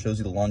angle. It shows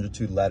you the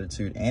longitude,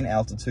 latitude, and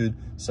altitude.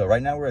 So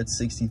right now we're at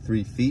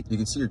 63 feet. You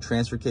can see your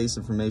transfer case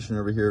information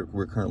over here.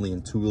 We're currently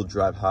in 2-wheel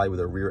drive high with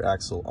our rear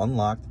axle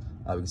unlocked.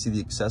 We can see the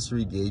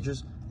accessory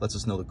gauges. Lets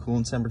us know the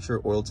coolant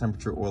temperature,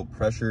 oil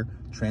pressure,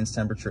 trans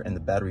temperature, and the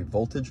battery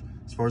voltage.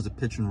 As far as the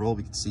pitch and roll,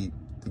 we can see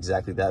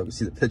exactly that. We can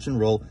see the pitch and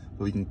roll,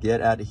 but we can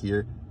get out of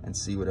here and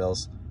see what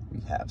else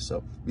we have.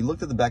 So we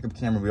looked at the backup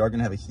camera. We are going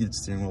to have a heated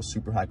steering wheel,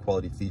 super high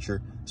quality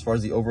feature. As far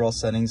as the overall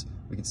settings,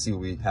 we can see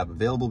what we have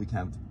available. We can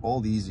have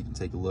all these. You can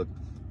take a look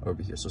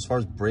over here. So as far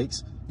as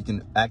brakes, you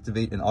can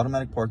activate an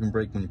automatic parking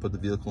brake when you put the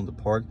vehicle into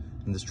park,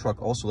 and this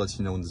truck also lets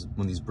you know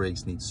when these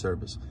brakes need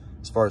service.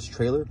 As far as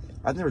trailer,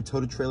 I've never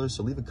towed a trailer,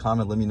 so leave a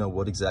comment, let me know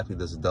what exactly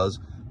this does.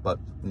 But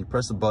when you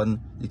press the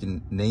button, you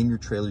can name your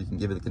trailer, you can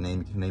give it a name,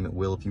 you can name it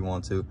Will if you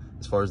want to.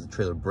 As far as the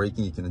trailer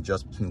braking, you can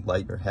adjust between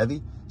light or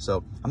heavy.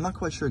 So I'm not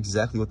quite sure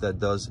exactly what that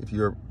does. If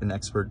you're an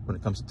expert when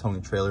it comes to towing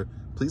a trailer,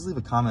 please leave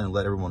a comment and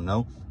let everyone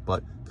know.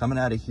 But coming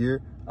out of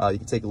here, you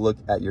can take a look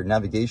at your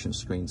navigation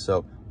screen.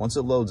 So once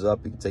it loads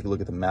up, you can take a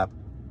look at the map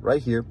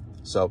right here.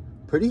 So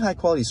pretty high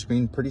quality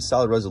screen, pretty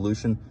solid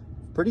resolution,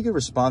 pretty good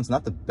response,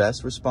 not the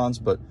best response,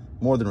 but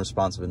more than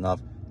responsive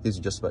enough. Gives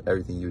you just about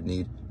everything you would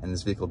need. And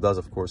this vehicle does,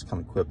 of course,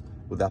 come equipped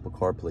with Apple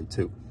CarPlay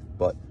too.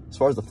 But as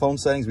far as the phone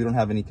settings, we don't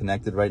have any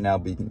connected right now,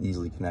 but you can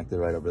easily connect it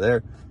right over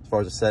there. As far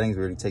as the settings,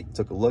 we already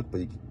took a look,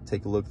 but you can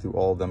take a look through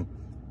all of them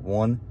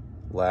one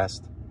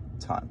last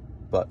time.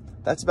 But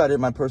that's about it.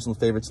 My personal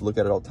favorite to look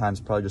at all times,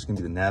 probably just gonna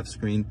be the nav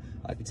screen.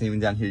 Continuing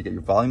down here, you get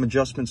your volume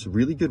adjustments,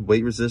 really good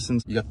weight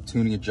resistance. You got the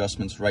tuning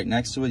adjustments right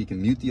next to it. You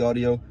can mute the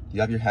audio,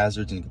 you have your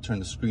hazards, and you can turn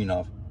the screen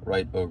off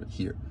right over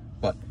here.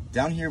 But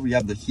down here, we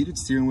have the heated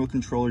steering wheel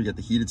controller. You got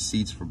the heated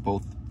seats for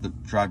both the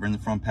driver and the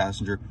front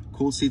passenger,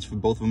 cool seats for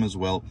both of them as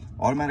well,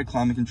 automatic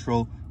climate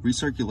control,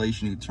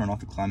 recirculation. You can turn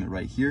off the climate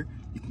right here.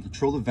 You can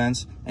control the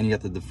vents, and you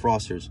got the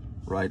defrosters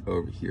right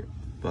over here.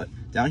 But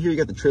down here, you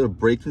got the trailer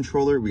brake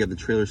controller. We got the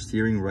trailer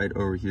steering right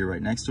over here,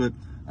 right next to it.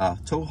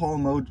 Tow haul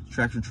mode,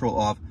 traction control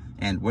off.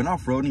 And when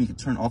off-roading, you can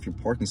turn off your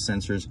parking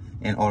sensors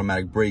and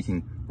automatic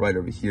braking right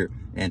over here.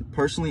 And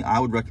personally, I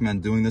would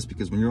recommend doing this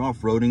because when you're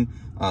off-roading,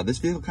 this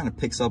vehicle kind of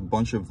picks up a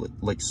bunch of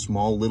like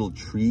small little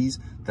trees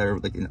that are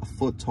like a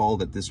foot tall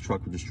that this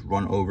truck would just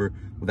run over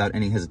without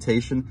any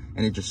hesitation.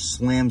 And it just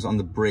slams on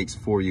the brakes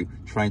for you,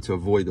 trying to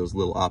avoid those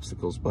little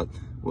obstacles. But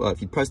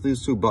if you press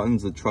these two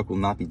buttons, the truck will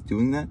not be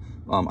doing that.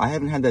 I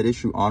haven't had that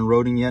issue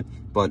on-roading yet,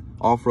 but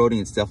off-roading,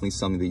 it's definitely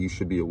something that you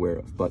should be aware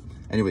of. But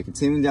anyway,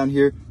 continuing down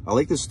here, I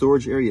like the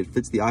storage area. It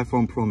fits the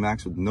iPhone Pro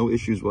Max with no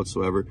issues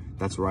whatsoever.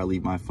 That's where I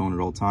leave my phone at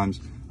all times.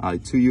 2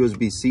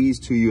 USB-Cs,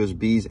 2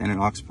 USBs, and an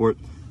aux port.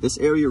 This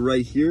area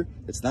right here,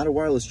 it's not a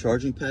wireless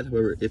charging pad.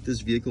 However, if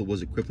this vehicle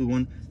was equipped with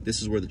one,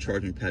 this is where the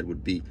charging pad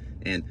would be.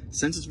 And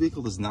since this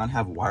vehicle does not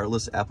have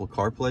wireless Apple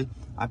CarPlay,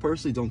 I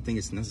personally don't think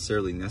it's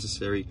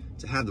necessary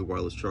to have the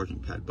wireless charging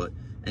pad. But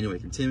anyway,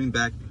 continuing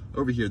back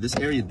over here, this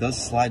area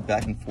does slide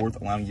back and forth,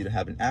 allowing you to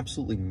have an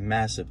absolutely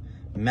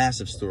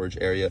massive storage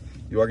area.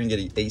 You are going to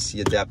get an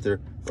AC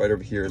adapter right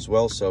over here as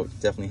well, so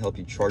definitely help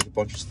you charge a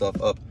bunch of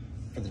stuff up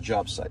for the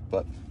job site.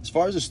 But as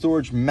far as the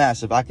storage,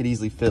 massive. I could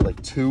easily fit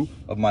like 2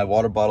 of my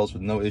water bottles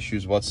with no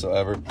issues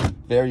whatsoever.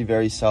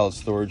 Very solid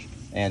storage,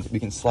 and we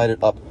can slide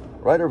it up.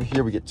 Right over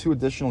here, we get 2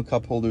 additional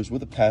cup holders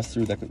with a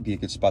pass-through. That could be a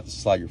good spot to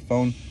slide your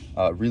phone.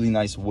 Really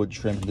nice wood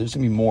trim. There's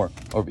gonna be more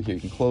over here.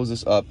 You can close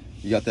this up.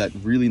 You got that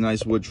really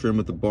nice wood trim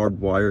with the barbed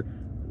wire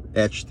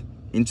etched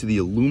into the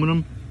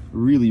aluminum.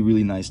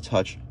 Really nice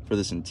touch for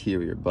this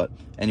interior. But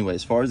anyway,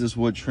 as far as this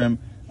wood trim,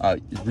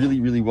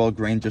 really well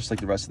grained, just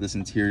like the rest of this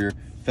interior.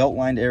 Felt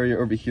lined area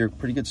over here,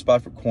 pretty good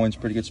spot for coins,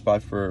 pretty good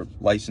spot for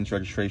license,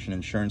 registration,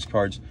 insurance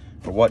cards,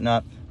 or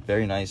whatnot.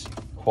 Very nice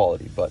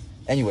quality. But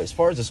anyway, as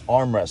far as this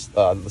armrest,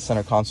 the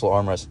center console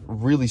armrest,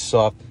 really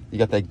soft. You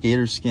got that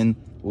gator skin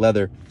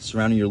leather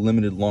surrounding your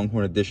limited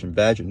Longhorn edition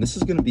badge, and this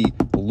is going to be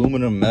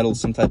aluminum, metal,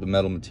 some type of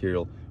metal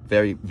material.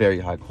 Very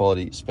high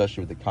quality,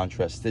 especially with the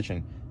contrast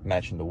stitching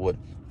matching the wood.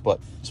 But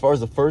as far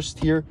as the first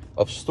tier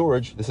of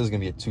storage, this is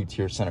going to be a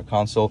 2-tier center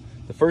console.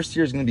 The first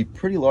tier is going to be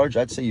pretty large.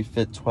 I'd say you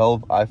fit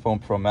 12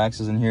 iPhone Pro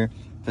Maxes in here,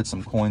 fit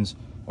some coins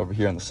over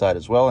here on the side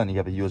as well, and you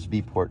have a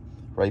USB port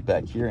right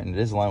back here, and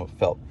it is aligned with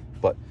felt.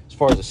 But as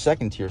far as the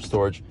second tier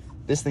storage,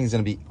 this thing's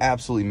going to be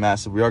absolutely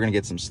massive. We are going to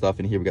get some stuff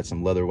in here. We got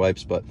some leather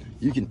wipes, but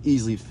you can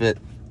easily fit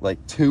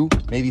like 2,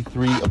 maybe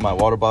 3 of my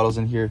water bottles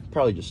in here,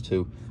 probably just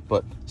 2,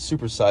 but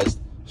super sized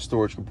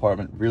storage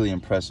compartment, really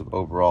impressive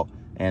overall.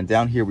 And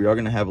down here, we are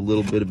going to have a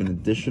little bit of an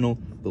additional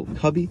little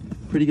cubby.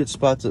 Pretty good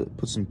spot to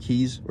put some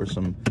keys or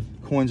some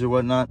coins or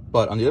whatnot.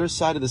 But on the other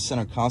side of the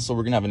center console,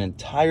 we're going to have an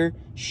entire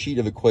sheet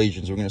of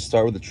equations. We're going to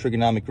start with the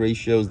trigonomic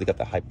ratios. They got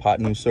the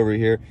hypotenuse over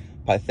here,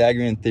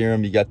 Pythagorean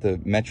theorem. You got the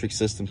metric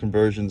system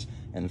conversions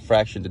and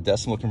fraction to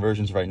decimal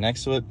conversions right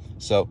next to it.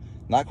 So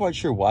not quite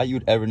sure why you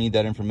would ever need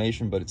that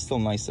information, but it's still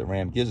nice that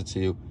RAM gives it to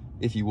you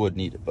if you would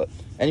need it. But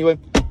anyway,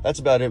 that's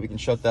about it. We can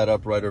shut that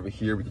up right over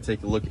here. We can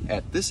take a look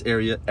at this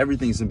area.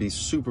 Everything's gonna be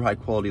super high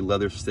quality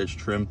leather stitch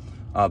trim.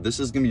 This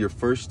is gonna be your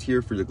first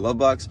tier for your glove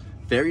box.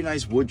 Very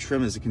nice wood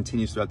trim as it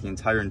continues throughout the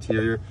entire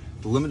interior.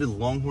 The limited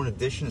Longhorn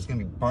edition is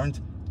gonna be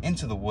burnt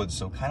into the wood,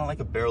 so kind of like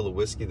a barrel of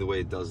whiskey the way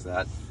it does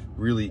that.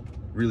 Really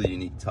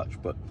unique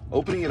touch. But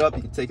opening it up,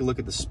 you can take a look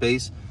at the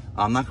space.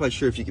 I'm not quite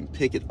sure if you can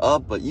pick it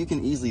up, but you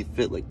can easily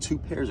fit like 2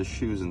 pairs of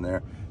shoes in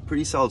there.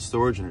 Pretty solid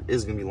storage, and it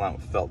is gonna be lined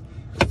with felt.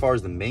 As far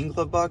as the main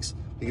glove box,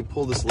 you can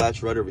pull this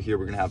latch right over here.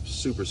 We're gonna have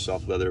super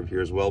soft leather over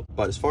here as well.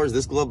 But as far as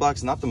this glove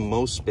box, not the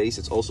most space.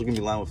 It's also gonna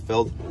be lined with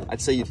felt.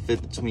 I'd say you'd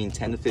fit between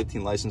 10 to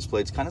 15 license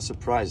plates. Kind of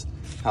surprised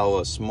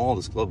how small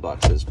this glove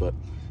box is, but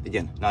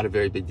again, not a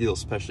very big deal,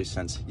 especially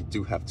since you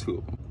do have 2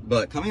 of them.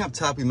 But coming up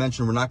top, we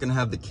mentioned we're not gonna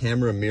have the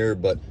camera mirror,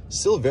 but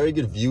still a very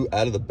good view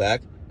out of the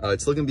back.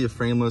 It's still gonna be a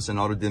frameless and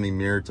auto-dimming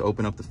mirror. To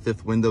open up the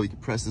 5th window, you can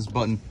press this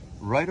button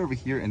right over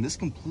here, and this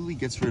completely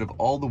gets rid of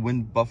all the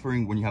wind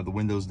buffering when you have the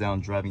windows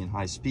down driving in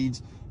high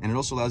speeds, and it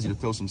also allows you to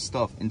throw some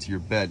stuff into your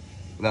bed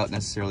without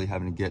necessarily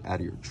having to get out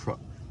of your truck.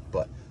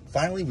 But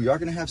finally, we are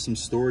going to have some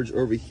storage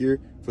over here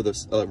for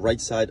the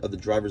right side of the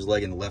driver's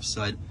leg and the left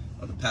side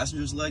of the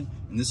passenger's leg.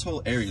 And this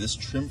whole area, this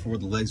trim for where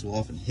the legs will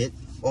often hit,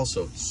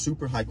 also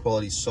super high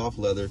quality soft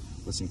leather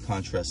with some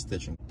contrast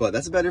stitching. But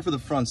that's about it for the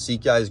front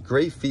seat, guys.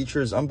 Great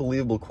features,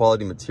 unbelievable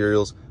quality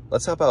materials.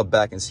 Let's hop out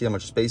back and see how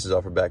much space is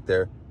offered back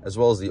there, as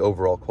well as the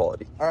overall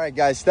quality. All right,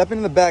 guys, stepping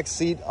in the back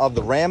seat of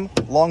the Ram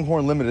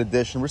Longhorn Limited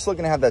Edition. We're still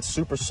gonna have that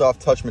super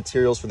soft touch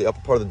materials for the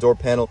upper part of the door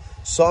panel.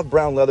 Soft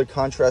brown leather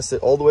contrasted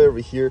all the way over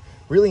here.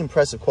 Really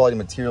impressive quality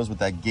materials with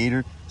that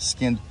gator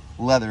skinned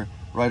leather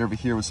right over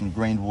here with some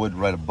grained wood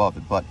right above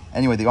it. But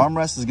anyway, the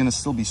armrest is gonna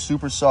still be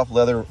super soft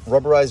leather,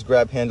 rubberized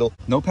grab handle.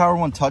 No Power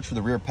One touch for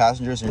the rear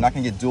passengers. You're not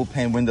gonna get dual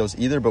pane windows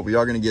either, but we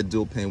are gonna get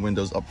dual pane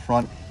windows up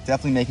front.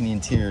 Definitely making the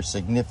interior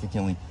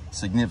significantly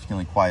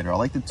quieter. I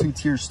like the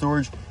 2-tier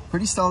storage.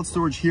 Pretty solid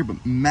storage here,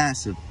 but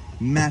massive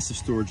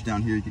storage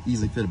down here. You could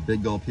easily fit a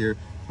big gulp here.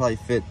 Probably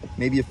fit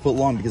maybe a foot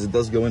long because it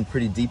does go in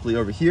pretty deeply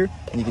over here,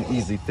 and you can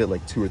easily fit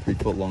like 2 or 3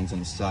 foot longs on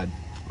the side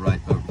right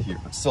over here.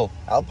 But still,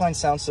 Alpine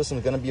sound system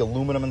is going to be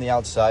aluminum on the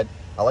outside.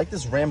 I like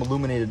this Ram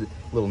illuminated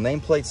little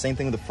nameplate. Same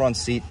thing with the front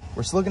seat.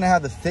 We're still going to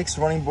have the fixed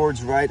running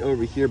boards right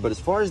over here, but as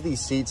far as these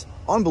seats,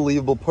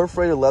 unbelievable.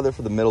 Perforated leather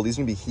for the middle. These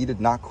are going to be heated,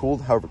 not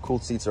cooled. However,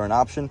 cooled seats are an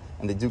option,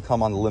 and they do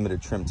come on the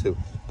limited trim too.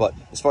 But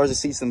as far as the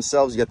seats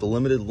themselves, you got the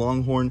limited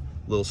Longhorn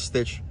little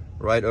stitch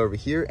right over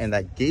here, and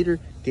that gator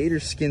gator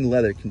skin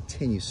leather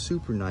continues,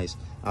 super nice.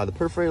 The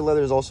perforated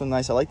leather is also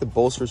nice. I like the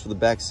bolsters for the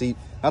back seat.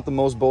 Not the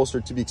most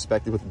bolstered to be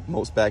expected with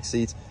most back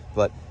seats,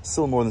 but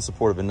still more than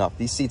supportive enough.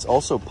 These seats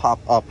also pop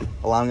up,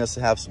 allowing us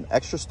to have some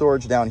extra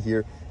storage down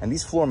here. And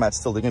these floor mats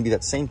still, they're gonna be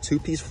that same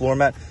two-piece floor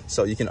mat.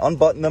 So you can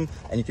unbutton them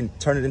and you can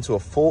turn it into a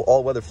full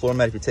all-weather floor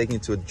mat if you're taking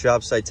it to a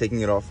job site,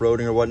 taking it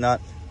off-roading or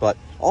whatnot. But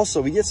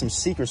also we get some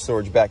secret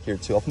storage back here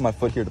too. I'll put my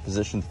foot here to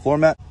position the floor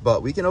mat,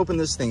 but we can open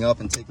this thing up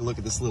and take a look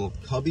at this little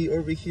cubby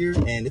over here.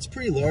 And it's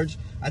pretty large.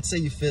 I'd say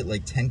you fit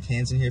like 10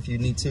 cans in here if you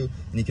need to.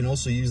 And you can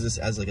also use this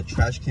as like a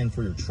trash can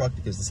for your truck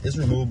because this is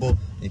removable.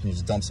 And you can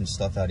just dump some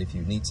stuff out if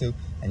you need to.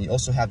 And you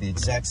also have the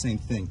exact same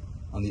thing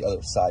on the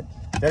other side.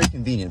 Very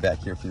convenient back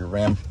here for your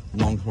Ram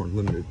Longhorn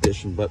limited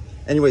edition. But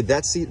anyway,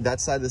 that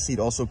side of the seat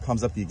also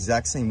comes up the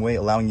exact same way,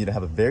 allowing you to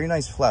have a very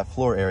nice flat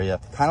floor area,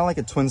 kind of like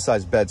a twin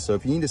size bed. So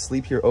if you need to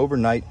sleep here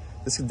overnight,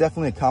 this could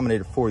definitely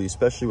accommodate it for you,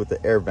 especially with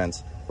the air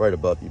vents right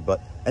above you.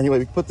 But anyway,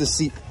 we can put this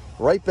seat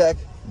right back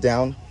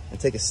down and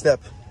take a step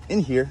in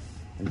here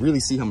and really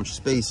see how much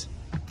space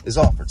is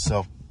offered.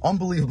 So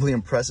unbelievably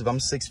impressive. I'm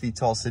 6 feet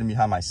tall sitting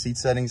behind my seat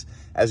settings.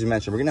 As you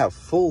mentioned, we're gonna have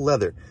full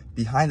leather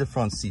behind the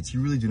front seats.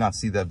 You really do not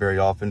see that very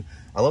often.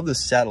 I love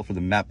this saddle for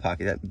the map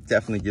pocket. That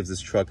definitely gives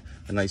this truck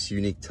a nice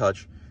unique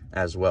touch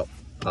as well.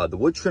 The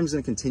wood trim's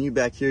gonna continue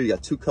back here. You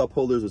got 2 cup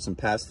holders with some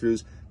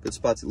pass-throughs. Good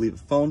spot to leave a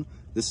phone.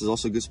 This is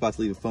also a good spot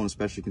to leave a phone,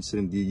 especially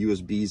considering the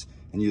USBs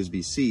and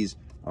USB-Cs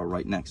are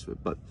right next to it.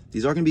 But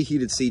these are gonna be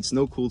heated seats,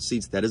 no cooled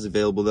seats. That is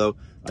available though.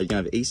 You're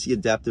gonna have AC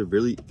adapter,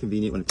 really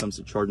convenient when it comes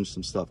to charging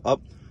some stuff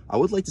up. I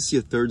would like to see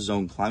a 3rd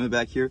zone climate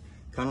back here.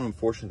 Kind of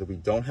unfortunate that we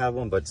don't have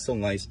one, but it's still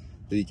nice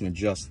that you can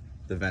adjust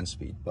the vent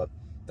speed. But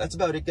that's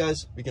about it,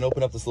 guys. We can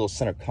open up this little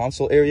center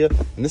console area,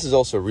 and this is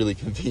also really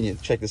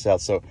convenient. Check this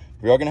out. So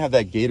we are gonna have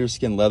that gator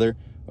skin leather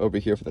over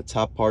here for the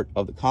top part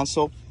of the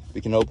console. We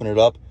can open it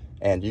up,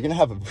 and you're gonna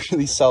have a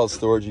really solid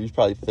storage. You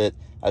probably fit,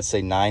 I'd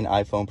say, 9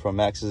 iPhone Pro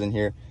Maxes in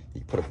here. You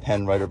can put a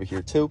pen right over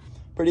here too.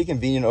 Pretty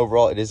convenient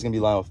overall. It is gonna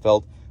be lined with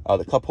felt.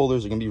 The cup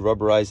holders are gonna be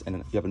rubberized, and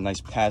if you have a nice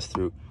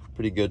pass-through,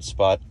 pretty good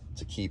spot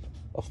to keep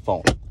a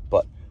phone.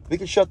 But we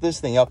can shut this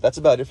thing up. That's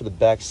about it for the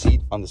back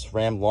seat on this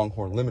Ram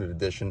Longhorn limited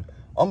edition.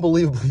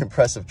 Unbelievably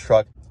impressive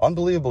truck,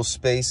 unbelievable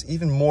space,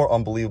 even more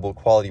unbelievable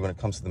quality when it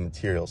comes to the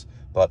materials.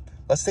 But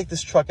let's take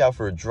this truck out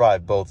for a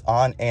drive, both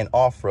on and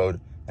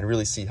off-road, and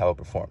really see how it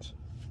performs.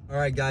 All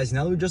right, guys,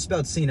 now that we've just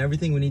about seen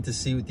everything we need to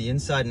see with the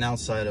inside and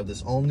outside of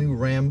this all-new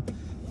Ram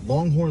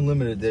Longhorn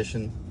limited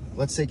edition,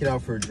 let's take it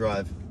out for a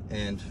drive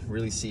and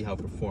really see how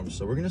it performs.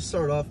 So we're gonna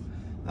start off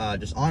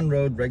just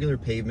on-road, regular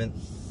pavement,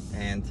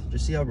 and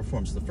just see how it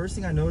performs. So the first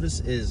thing I notice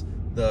is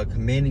the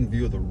commanding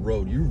view of the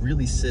road. You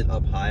really sit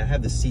up high. I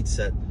have the seat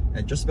set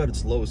at just about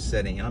its lowest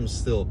setting, and I'm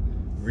still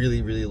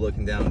really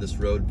looking down this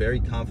road. Very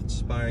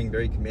confidence-inspiring,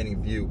 very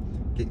commanding view.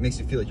 It makes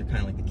you feel like you're kind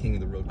of like the king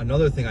of the road.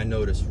 Another thing I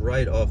noticed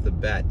right off the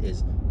bat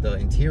is the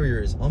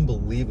interior is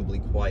unbelievably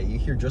quiet. You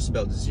hear just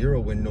about 0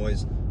 wind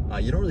noise.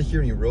 You don't really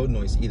hear any road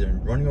noise either.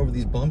 And running over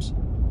these bumps,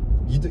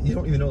 you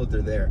don't even know that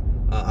they're there.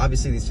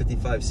 Obviously, these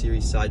 55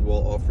 series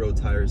sidewall off-road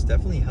tires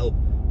definitely help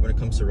when it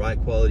comes to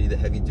ride quality. The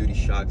heavy-duty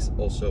shocks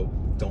also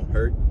don't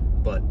hurt,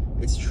 but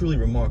it's truly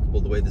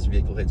remarkable the way this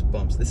vehicle hits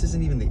bumps. This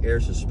isn't even the air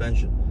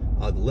suspension.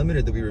 The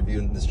Limited that we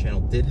reviewed in this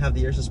channel did have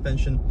the air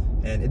suspension,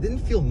 and it didn't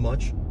feel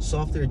much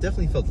softer. It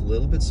definitely felt a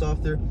little bit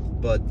softer,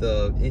 but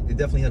it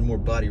definitely had more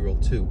body roll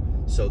too.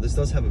 So this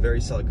does have a very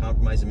solid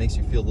compromise. It makes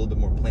you feel a little bit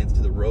more planted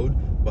to the road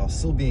while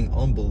still being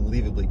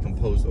unbelievably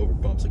composed over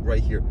bumps. Like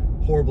right here,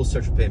 horrible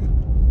stretch of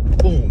pavement.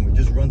 Boom, it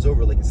just runs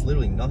over like it's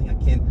literally nothing.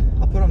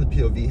 I'll put on the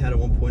POV hat at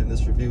one point in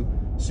this review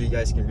so you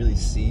guys can really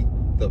see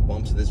the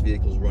bumps that this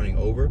vehicle is running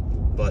over.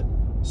 But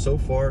so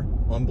far,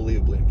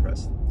 unbelievably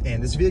impressed.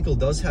 And this vehicle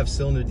does have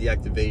cylinder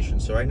deactivation.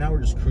 So right now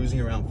we're just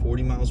cruising around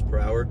 40 miles per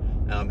hour.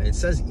 And it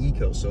says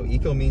eco. So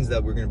eco means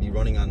that we're gonna be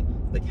running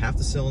on like half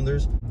the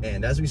cylinders.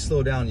 And as we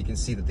slow down, you can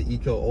see that the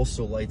eco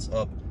also lights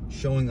up,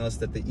 showing us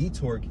that the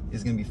e-torque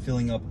is going to be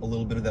filling up a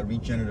little bit of that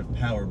regenerative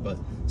power. But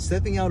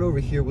stepping out over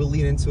here, we'll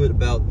lean into it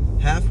about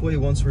halfway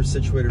once we're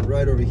situated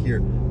right over here.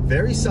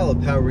 Very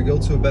solid power. We go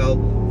to about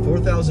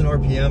 4,000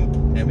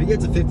 RPM and we get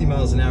to 50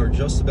 miles an hour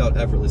just about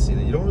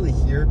effortlessly. You don't really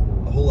hear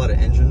a whole lot of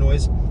engine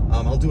noise.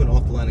 I'll do an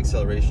off-the-line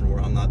acceleration where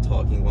I'm not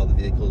talking while the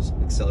vehicle is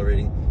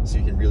accelerating, so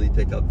you can really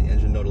pick up the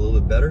engine note a little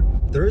bit better.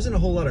 There isn't a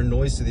whole lot of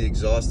noise to the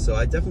exhaust, so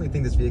I definitely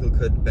think this vehicle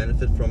could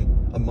benefit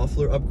from a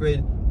muffler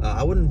upgrade.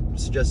 I wouldn't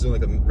suggest doing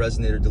like a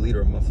resonator delete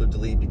or a muffler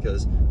delete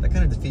because that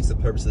kind of defeats the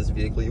purpose of this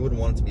vehicle. You wouldn't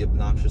want it to be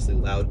obnoxiously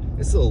loud.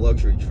 It's still a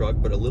luxury truck,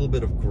 but a little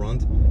bit of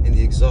grunt in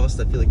the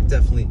exhaust, I feel like it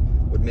definitely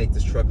would make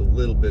this truck a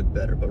little bit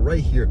better. But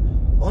right here,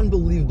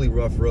 unbelievably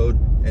rough road,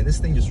 and this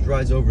thing just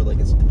drives over like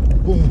it's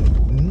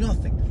boom,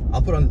 nothing.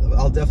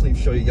 I'll definitely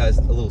show you guys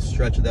a little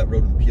stretch of that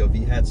road with the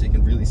POV hat so you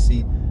can really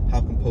see how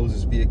composed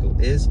this vehicle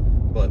is.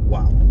 But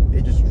wow,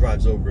 it just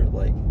drives over it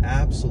like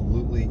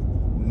absolutely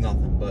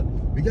nothing. But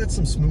we got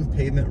some smooth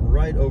pavement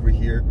right over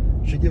here.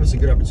 Should give us a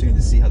good opportunity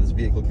to see how this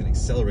vehicle can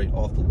accelerate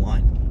off the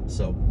line.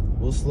 So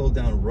we'll slow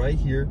down right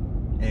here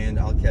and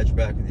I'll catch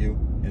back with you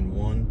in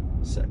 1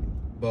 second.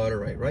 But all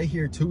right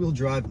here, two-wheel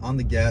drive on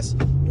the gas.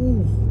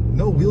 Ooh,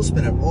 no wheel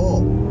spin at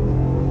all.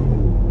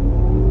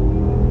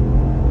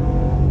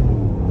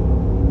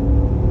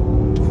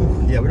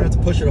 Yeah, we're gonna have to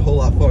push it a whole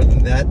lot farther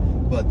than that,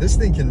 but this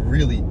thing can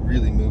really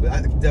move.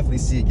 I can definitely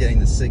see it getting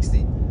to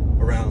 60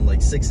 around like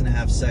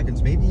 6.5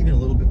 seconds, maybe even a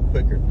little bit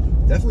quicker.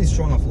 Definitely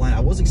strong off the line.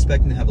 I was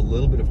expecting to have a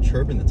little bit of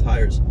chirp in the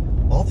tires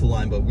off the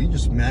line, but we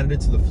just matted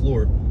it to the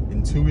floor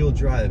in two-wheel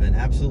drive and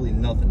absolutely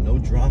nothing, no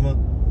drama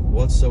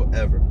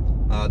whatsoever.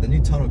 The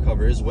new tonneau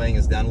cover is weighing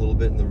us down a little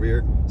bit in the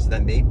rear, so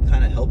that may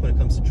kind of help when it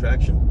comes to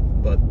traction,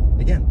 but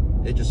again,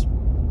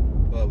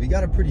 we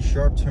got a pretty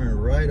sharp turn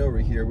right over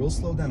here. We'll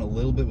slow down a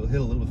little bit, we'll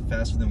hit a little bit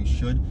faster than we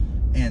should,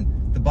 and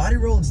the body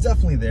roll is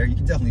definitely there. You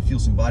can definitely feel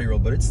some body roll,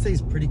 but it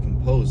stays pretty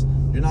composed.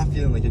 You're not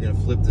feeling like you're gonna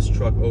flip this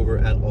truck over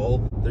at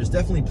all. There's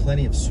definitely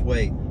plenty of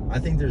sway. I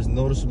think there's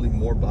noticeably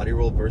more body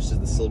roll versus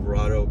the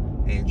Silverado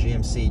and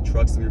GMC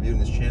trucks that we reviewed in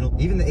this channel.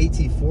 Even the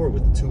AT4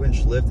 with the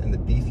 2-inch lift and the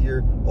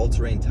beefier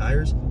all-terrain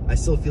tires, I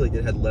still feel like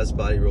it had less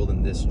body roll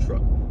than this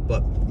truck.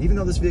 But even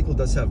though this vehicle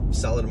does have a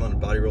solid amount of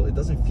body roll, it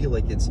doesn't feel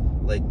like it's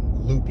like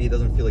loopy. It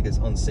doesn't feel like it's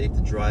unsafe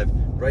to drive.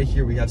 Right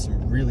here, we have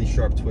some really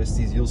sharp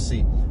twisties. You'll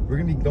see we're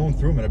gonna be going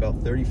through them at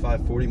about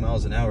 35, 40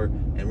 miles an hour,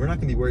 and we're not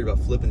gonna be worried about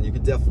flipping. You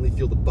could definitely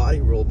feel the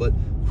body roll, but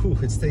whew,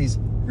 it stays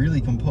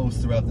really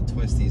composed throughout the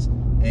twisties.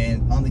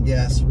 And on the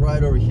gas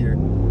right over here,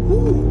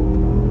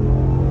 whew,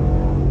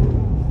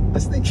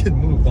 this thing can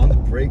move. On the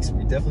brakes,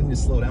 we definitely need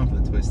to slow down for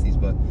the twisties,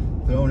 but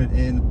throwing it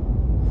in,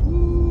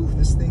 whew,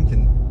 this thing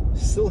can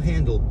still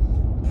handle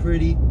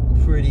pretty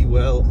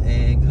well.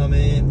 And come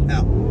in,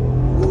 out.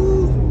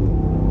 Woo.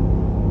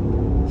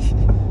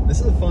 This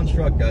is a fun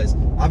truck, guys.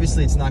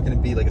 Obviously, it's not going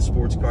to be like a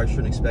sports car. You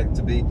shouldn't expect it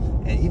to be.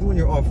 And even when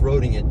you're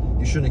off-roading it,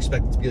 you shouldn't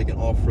expect it to be like an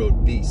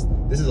off-road beast.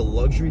 This is a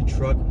luxury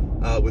truck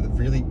with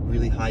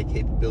really high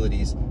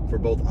capabilities for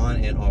both on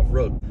and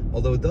off-road.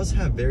 Although it does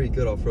have very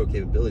good off-road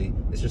capability,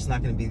 it's just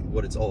not going to be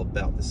what it's all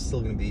about. This is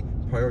still going to be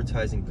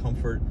prioritizing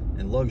comfort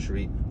and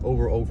luxury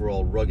over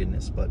overall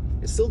ruggedness, but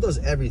it still does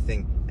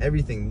everything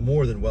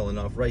more than well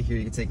enough. Right here,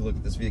 you can take a look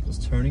at this vehicle's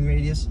turning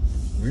radius.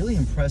 Really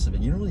impressive,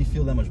 and you don't really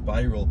feel that much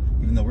body roll,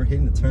 even though we're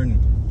hitting the turn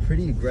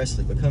pretty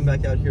aggressively. But come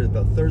back out here,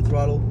 about third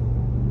throttle,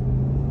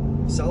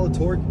 solid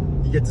torque,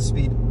 you get to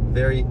speed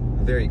very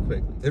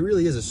quickly. It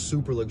really is a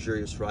super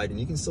luxurious ride, and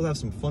you can still have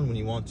some fun when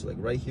you want to. Like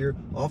right here,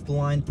 off the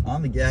line,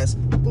 on the gas,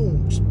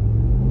 boom, just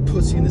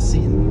puts you in the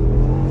seat.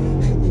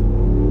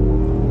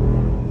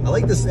 I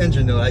like this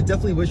engine though. I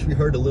definitely wish we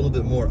heard a little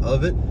bit more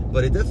of it,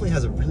 but it definitely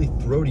has a really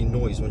throaty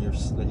noise when you're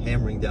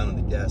hammering down on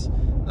the gas.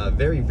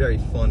 Very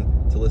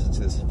fun to listen to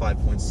this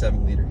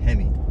 5.7 liter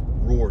Hemi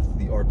roar through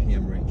the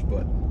RPM range.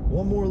 But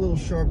one more little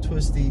sharp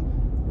twisty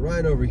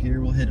right over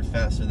here. We'll hit it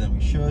faster than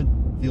we should.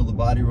 Feel the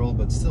body roll,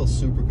 but still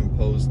super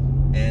composed.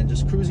 And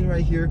just cruising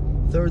right here,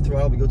 third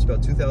throttle, we go to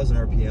about 2,000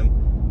 RPM.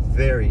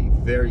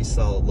 Very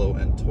solid low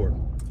end torque.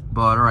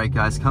 But all right,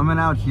 guys, coming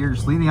out here,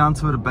 just leaning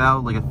onto it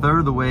about like a third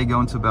of the way,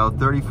 going to about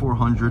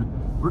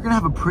 3,400. We're gonna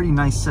have a pretty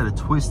nice set of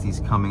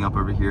twisties coming up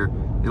over here.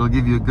 It'll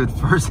give you a good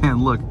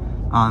first-hand look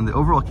on the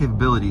overall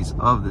capabilities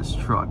of this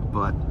truck.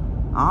 But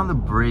on the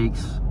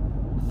brakes,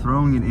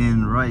 throwing it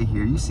in right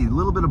here, you see a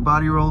little bit of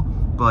body roll,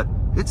 but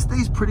it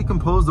stays pretty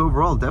composed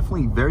overall.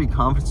 Definitely very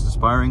confidence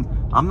inspiring.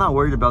 I'm not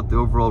worried about the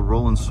overall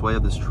roll and sway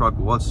of this truck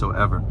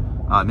whatsoever.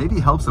 Maybe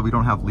it helps that we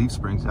don't have leaf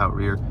springs out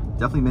rear.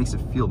 Definitely makes it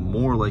feel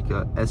more like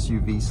a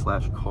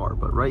SUV/car.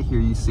 But right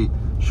here you see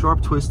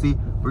sharp twisty.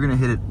 We're gonna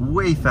hit it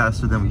way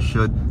faster than we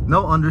should.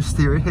 No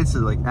understeer, it hits it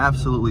like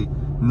absolutely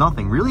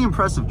nothing. Really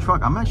impressive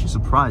truck. I'm actually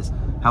surprised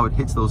how it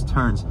hits those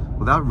turns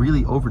without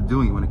really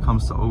overdoing it when it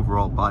comes to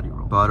overall body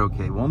roll. But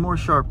okay, one more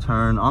sharp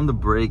turn on the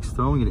brakes,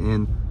 throwing it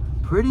in.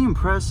 Pretty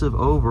impressive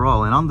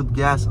overall. And on the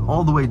gas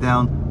all the way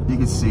down, you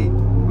can see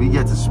we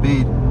get to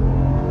speed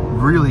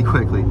really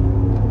quickly.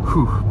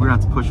 Whew, we're gonna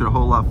have to push it a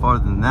whole lot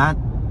farther than that.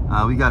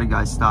 We got a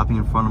guy stopping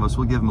in front of us.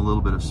 We'll give him a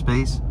little bit of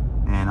space,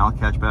 and I'll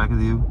catch back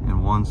with you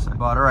in 1 second.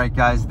 But all right,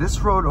 guys,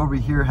 this road over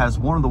here has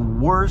one of the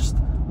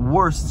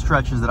worst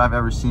stretches that I've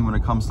ever seen when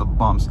it comes to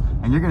bumps.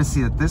 And you're gonna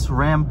see that this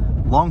Ram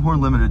Longhorn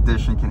Limited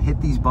Edition can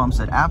hit these bumps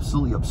at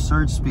absolutely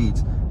absurd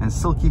speeds and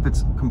still keep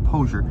its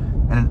composure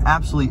in an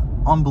absolutely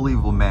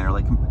unbelievable manner.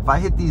 Like if I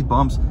hit these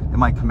bumps in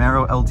my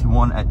Camaro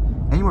LT1 at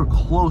anywhere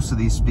close to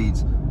these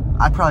speeds,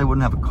 I probably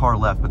wouldn't have a car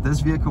left. But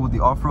this vehicle with the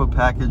off-road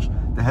package,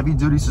 the heavy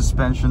duty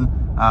suspension,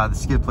 the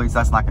skid plates,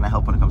 that's not gonna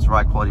help when it comes to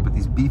ride quality, but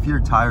these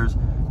beefier tires,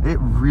 it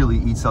really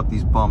eats up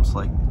these bumps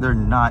like they're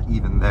not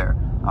even there.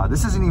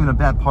 This isn't even a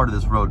bad part of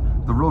this road.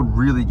 The road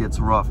really gets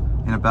rough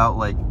in about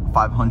like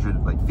 500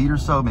 feet or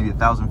so, maybe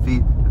 1,000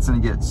 feet. It's gonna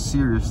get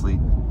seriously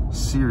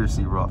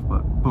rough,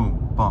 but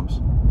boom, bumps.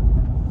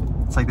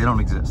 It's like they don't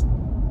exist.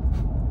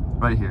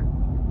 Right here.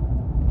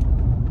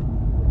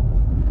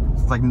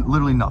 It's like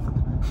literally nothing.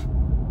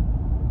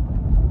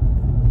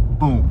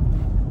 Boom.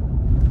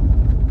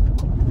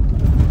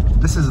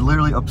 This is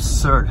literally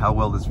absurd how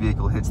well this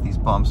vehicle hits these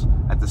bumps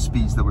at the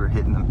speeds that we're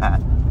hitting them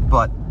at.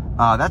 But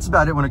That's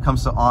about it when it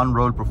comes to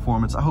on-road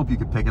performance. I hope you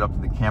could pick it up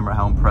in the camera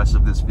how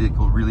impressive this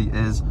vehicle really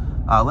is.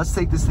 Let's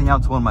take this thing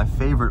out to one of my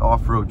favorite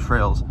off-road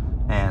trails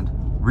and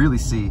really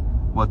see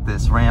what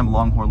this Ram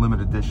Longhorn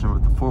Limited Edition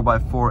with the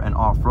 4x4 and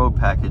off-road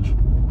package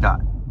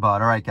got.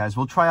 But all right, guys,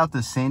 we'll try out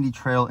this sandy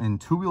trail in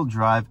two-wheel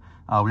drive.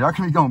 We are going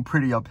to be going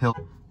pretty uphill,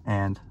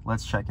 and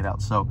let's check it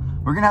out. So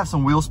we're going to have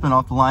some wheel spin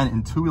off the line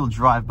in two-wheel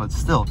drive, but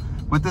still,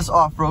 with this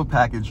off-road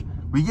package,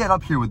 we get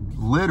up here with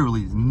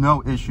literally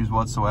no issues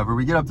whatsoever.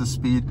 We get up to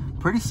speed,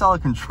 pretty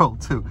solid control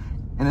too,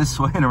 and it's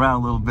swaying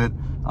around a little bit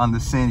on the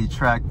sandy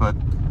track, but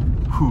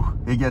whew,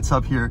 it gets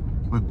up here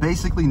with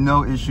basically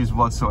no issues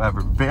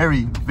whatsoever.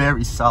 Very,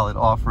 very solid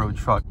off-road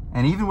truck.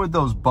 And even with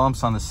those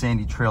bumps on the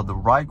sandy trail, the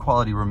ride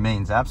quality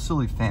remains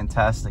absolutely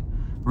fantastic.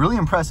 Really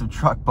impressive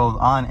truck, both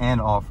on and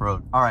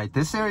off-road. All right,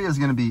 this area is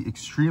gonna be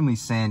extremely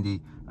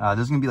sandy.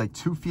 There's gonna be like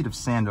 2 feet of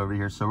sand over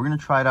here. So we're gonna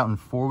try it out in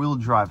four-wheel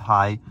drive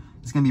high.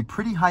 It's gonna be a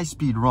pretty high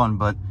speed run,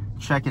 but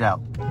check it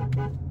out.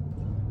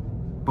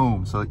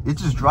 Boom, so it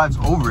just drives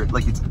over it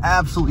like it's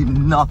absolutely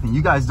nothing.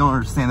 You guys don't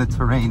understand the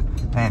terrain,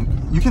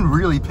 and you can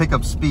really pick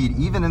up speed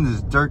even in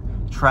this dirt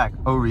track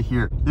over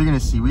here. You're gonna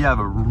see we have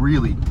a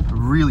really,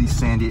 really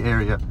sandy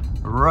area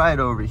right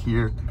over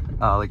here.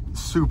 Like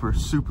super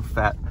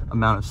fat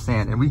amount of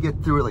sand, and we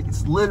get through it like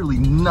it's literally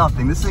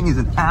nothing. This thing is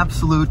an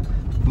absolute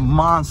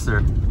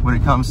monster when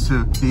it comes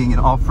to being an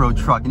off-road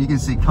truck. And you can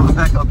see coming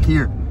back up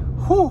here,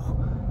 whew,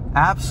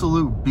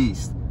 absolute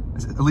beast,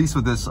 at least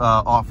with this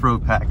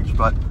off-road package.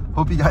 But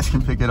hope you guys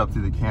can pick it up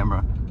through the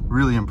camera.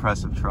 Really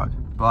impressive truck.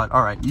 But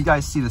all right, you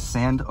guys see the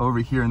sand over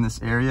here in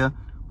this area.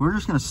 We're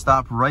just gonna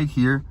stop right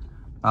here,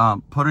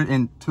 put it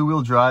in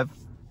two-wheel drive,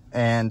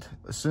 and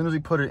as soon as we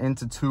put it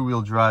into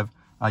two-wheel drive,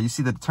 you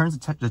see that it turns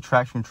the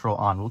traction control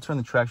on. We'll turn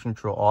the traction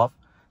control off,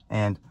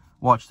 and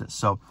watch this.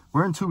 So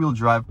we're in two-wheel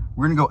drive.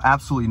 We're gonna go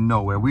absolutely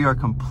nowhere. We are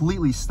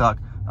completely stuck.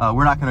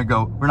 We're not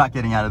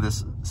getting out of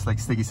this like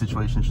sticky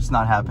situation. It's just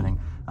not happening.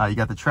 You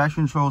got the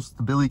traction control,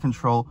 stability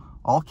control,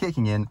 all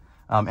kicking in,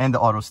 and the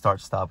auto start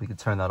stop. We could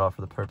turn that off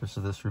for the purpose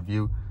of this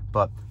review.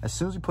 But as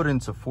soon as we put it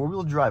into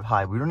four-wheel drive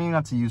high, we don't even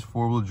have to use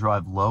four-wheel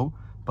drive low.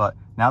 But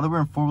now that we're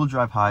in four-wheel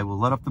drive high, we'll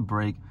let up the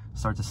brake,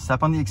 start to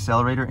step on the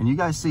accelerator, and you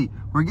guys see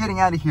we're getting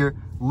out of here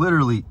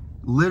literally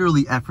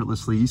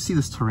effortlessly. You see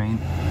this terrain.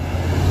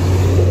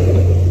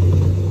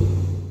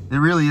 It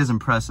really is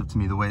impressive to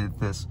me the way that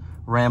this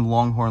Ram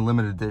Longhorn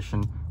Limited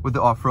Edition with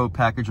the off-road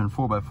package and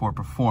 4x4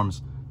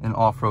 performs in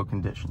off-road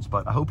conditions.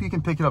 But I hope you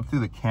can pick it up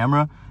through the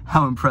camera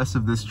how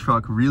impressive this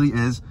truck really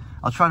is.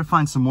 I'll try to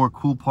find some more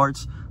cool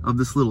parts of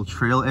this little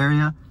trail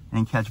area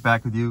and catch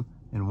back with you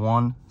in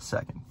 1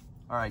 second.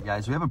 All right,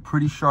 guys, we have a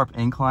pretty sharp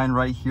incline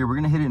right here. We're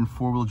gonna hit it in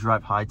four-wheel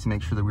drive high to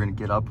make sure that we're gonna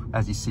get up.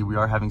 As you see, we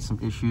are having some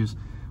issues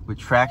with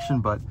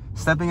traction, but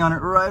stepping on it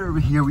right over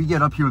here, we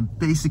get up here with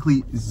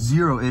basically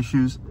zero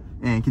issues.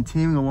 And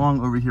continuing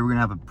along over here, we're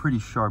gonna have a pretty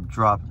sharp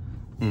drop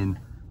in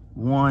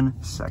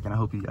 1 second. I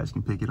hope you guys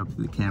can pick it up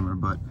through the camera,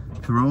 but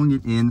throwing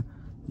it in,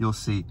 you'll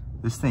see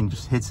this thing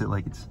just hits it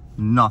like it's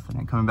nothing.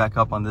 And coming back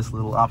up on this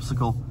little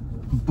obstacle,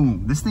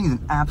 boom. This thing is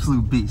an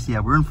absolute beast. Yeah,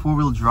 we're in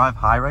four-wheel drive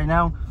high right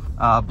now.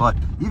 But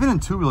even in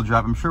two-wheel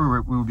drive, I'm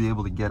sure we will be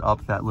able to get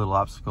up that little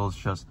obstacle. It's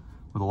just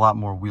with a lot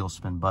more wheel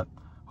spin. But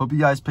hope you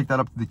guys picked that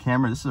up to the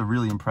camera. This is a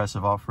really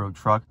impressive off-road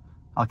truck.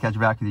 I'll catch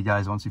back with you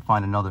guys once we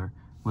find another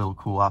little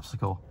cool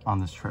obstacle on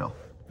this trail.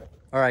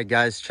 All right,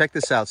 guys, check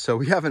this out. So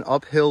we have an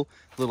uphill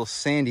little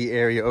sandy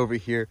area over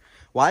here.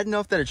 Wide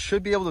enough that it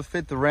should be able to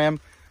fit the Ram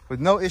with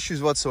no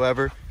issues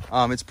whatsoever.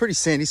 It's pretty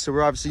sandy, so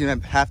we're obviously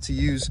gonna have to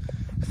use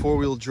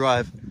four-wheel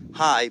drive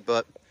high,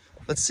 but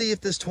let's see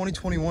if this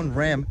 2021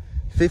 Ram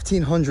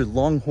 1500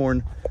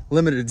 Longhorn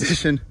Limited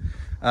Edition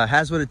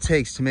has what it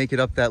takes to make it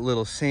up that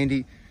little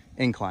sandy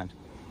incline.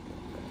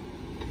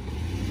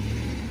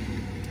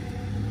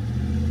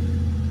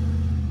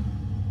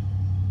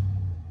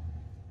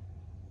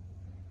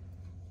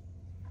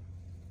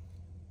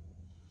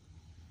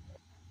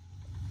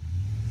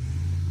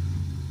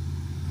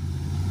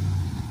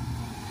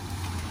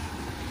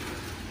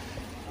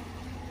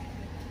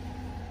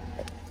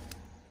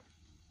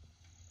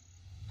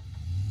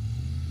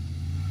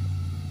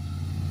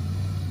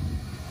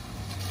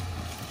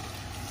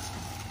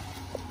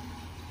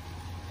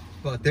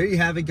 But there you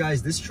have it,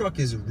 guys. This truck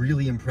is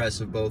really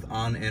impressive, both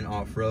on and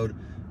off-road.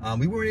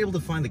 We weren't able to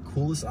find the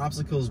coolest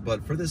obstacles,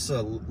 but for this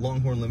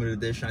Longhorn Limited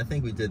Edition, I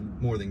think we did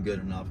more than good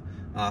enough.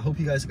 I hope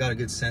you guys got a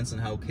good sense on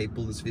how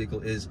capable this vehicle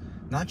is,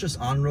 not just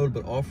on-road,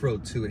 but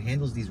off-road too. It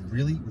handles these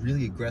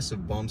really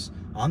aggressive bumps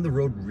on the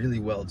road really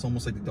well. It's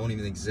almost like they don't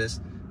even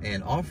exist.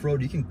 And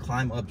off-road, you can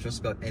climb up just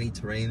about any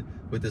terrain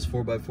with this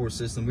 4x4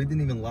 system. We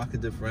didn't even lock the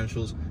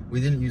differentials.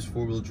 We didn't use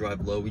four-wheel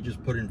drive low. We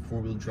just put it in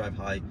four-wheel drive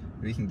high.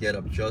 And we can get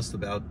up just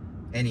about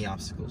any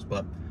obstacles.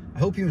 But I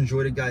hope you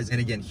enjoyed it, guys. And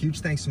again, huge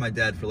thanks to my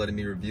dad for letting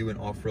me review and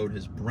off-road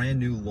his brand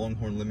new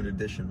Longhorn Limited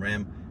Edition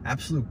Ram.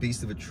 Absolute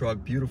beast of a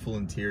truck, beautiful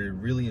interior.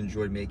 Really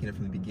enjoyed making it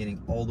from the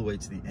beginning all the way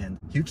to the end.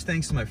 Huge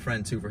thanks to my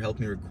friend too for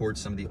helping me record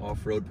some of the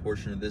off-road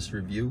portion of this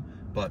review.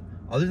 But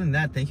other than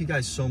that, thank you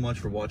guys so much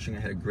for watching. I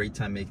had a great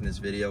time making this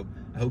video.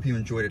 I hope you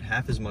enjoyed it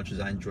half as much as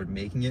I enjoyed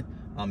making it.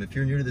 If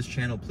you're new to this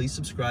channel, please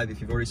subscribe. If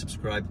you've already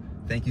subscribed,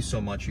 thank you so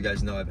much. You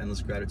guys know I have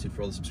endless gratitude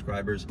for all the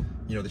subscribers.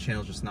 You know, the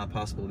channel's just not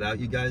possible without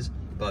you guys.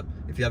 But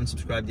if you haven't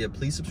subscribed yet,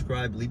 please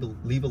subscribe.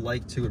 Leave a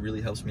like too. It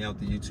really helps me out,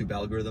 the YouTube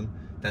algorithm.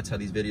 That's how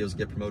these videos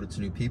get promoted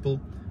to new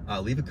people.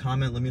 Leave a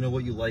comment. Let me know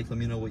what you like. Let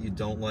me know what you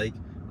don't like.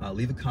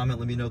 Leave a comment.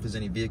 Let me know if there's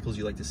any vehicles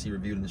you'd like to see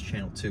reviewed in this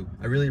channel too.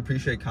 I really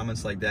appreciate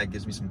comments like that. It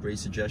gives me some great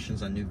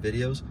suggestions on new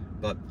videos.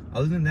 But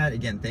other than that,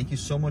 again, thank you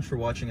so much for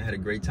watching. I had a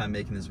great time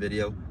making this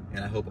video,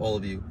 and I hope all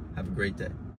of you have a great day.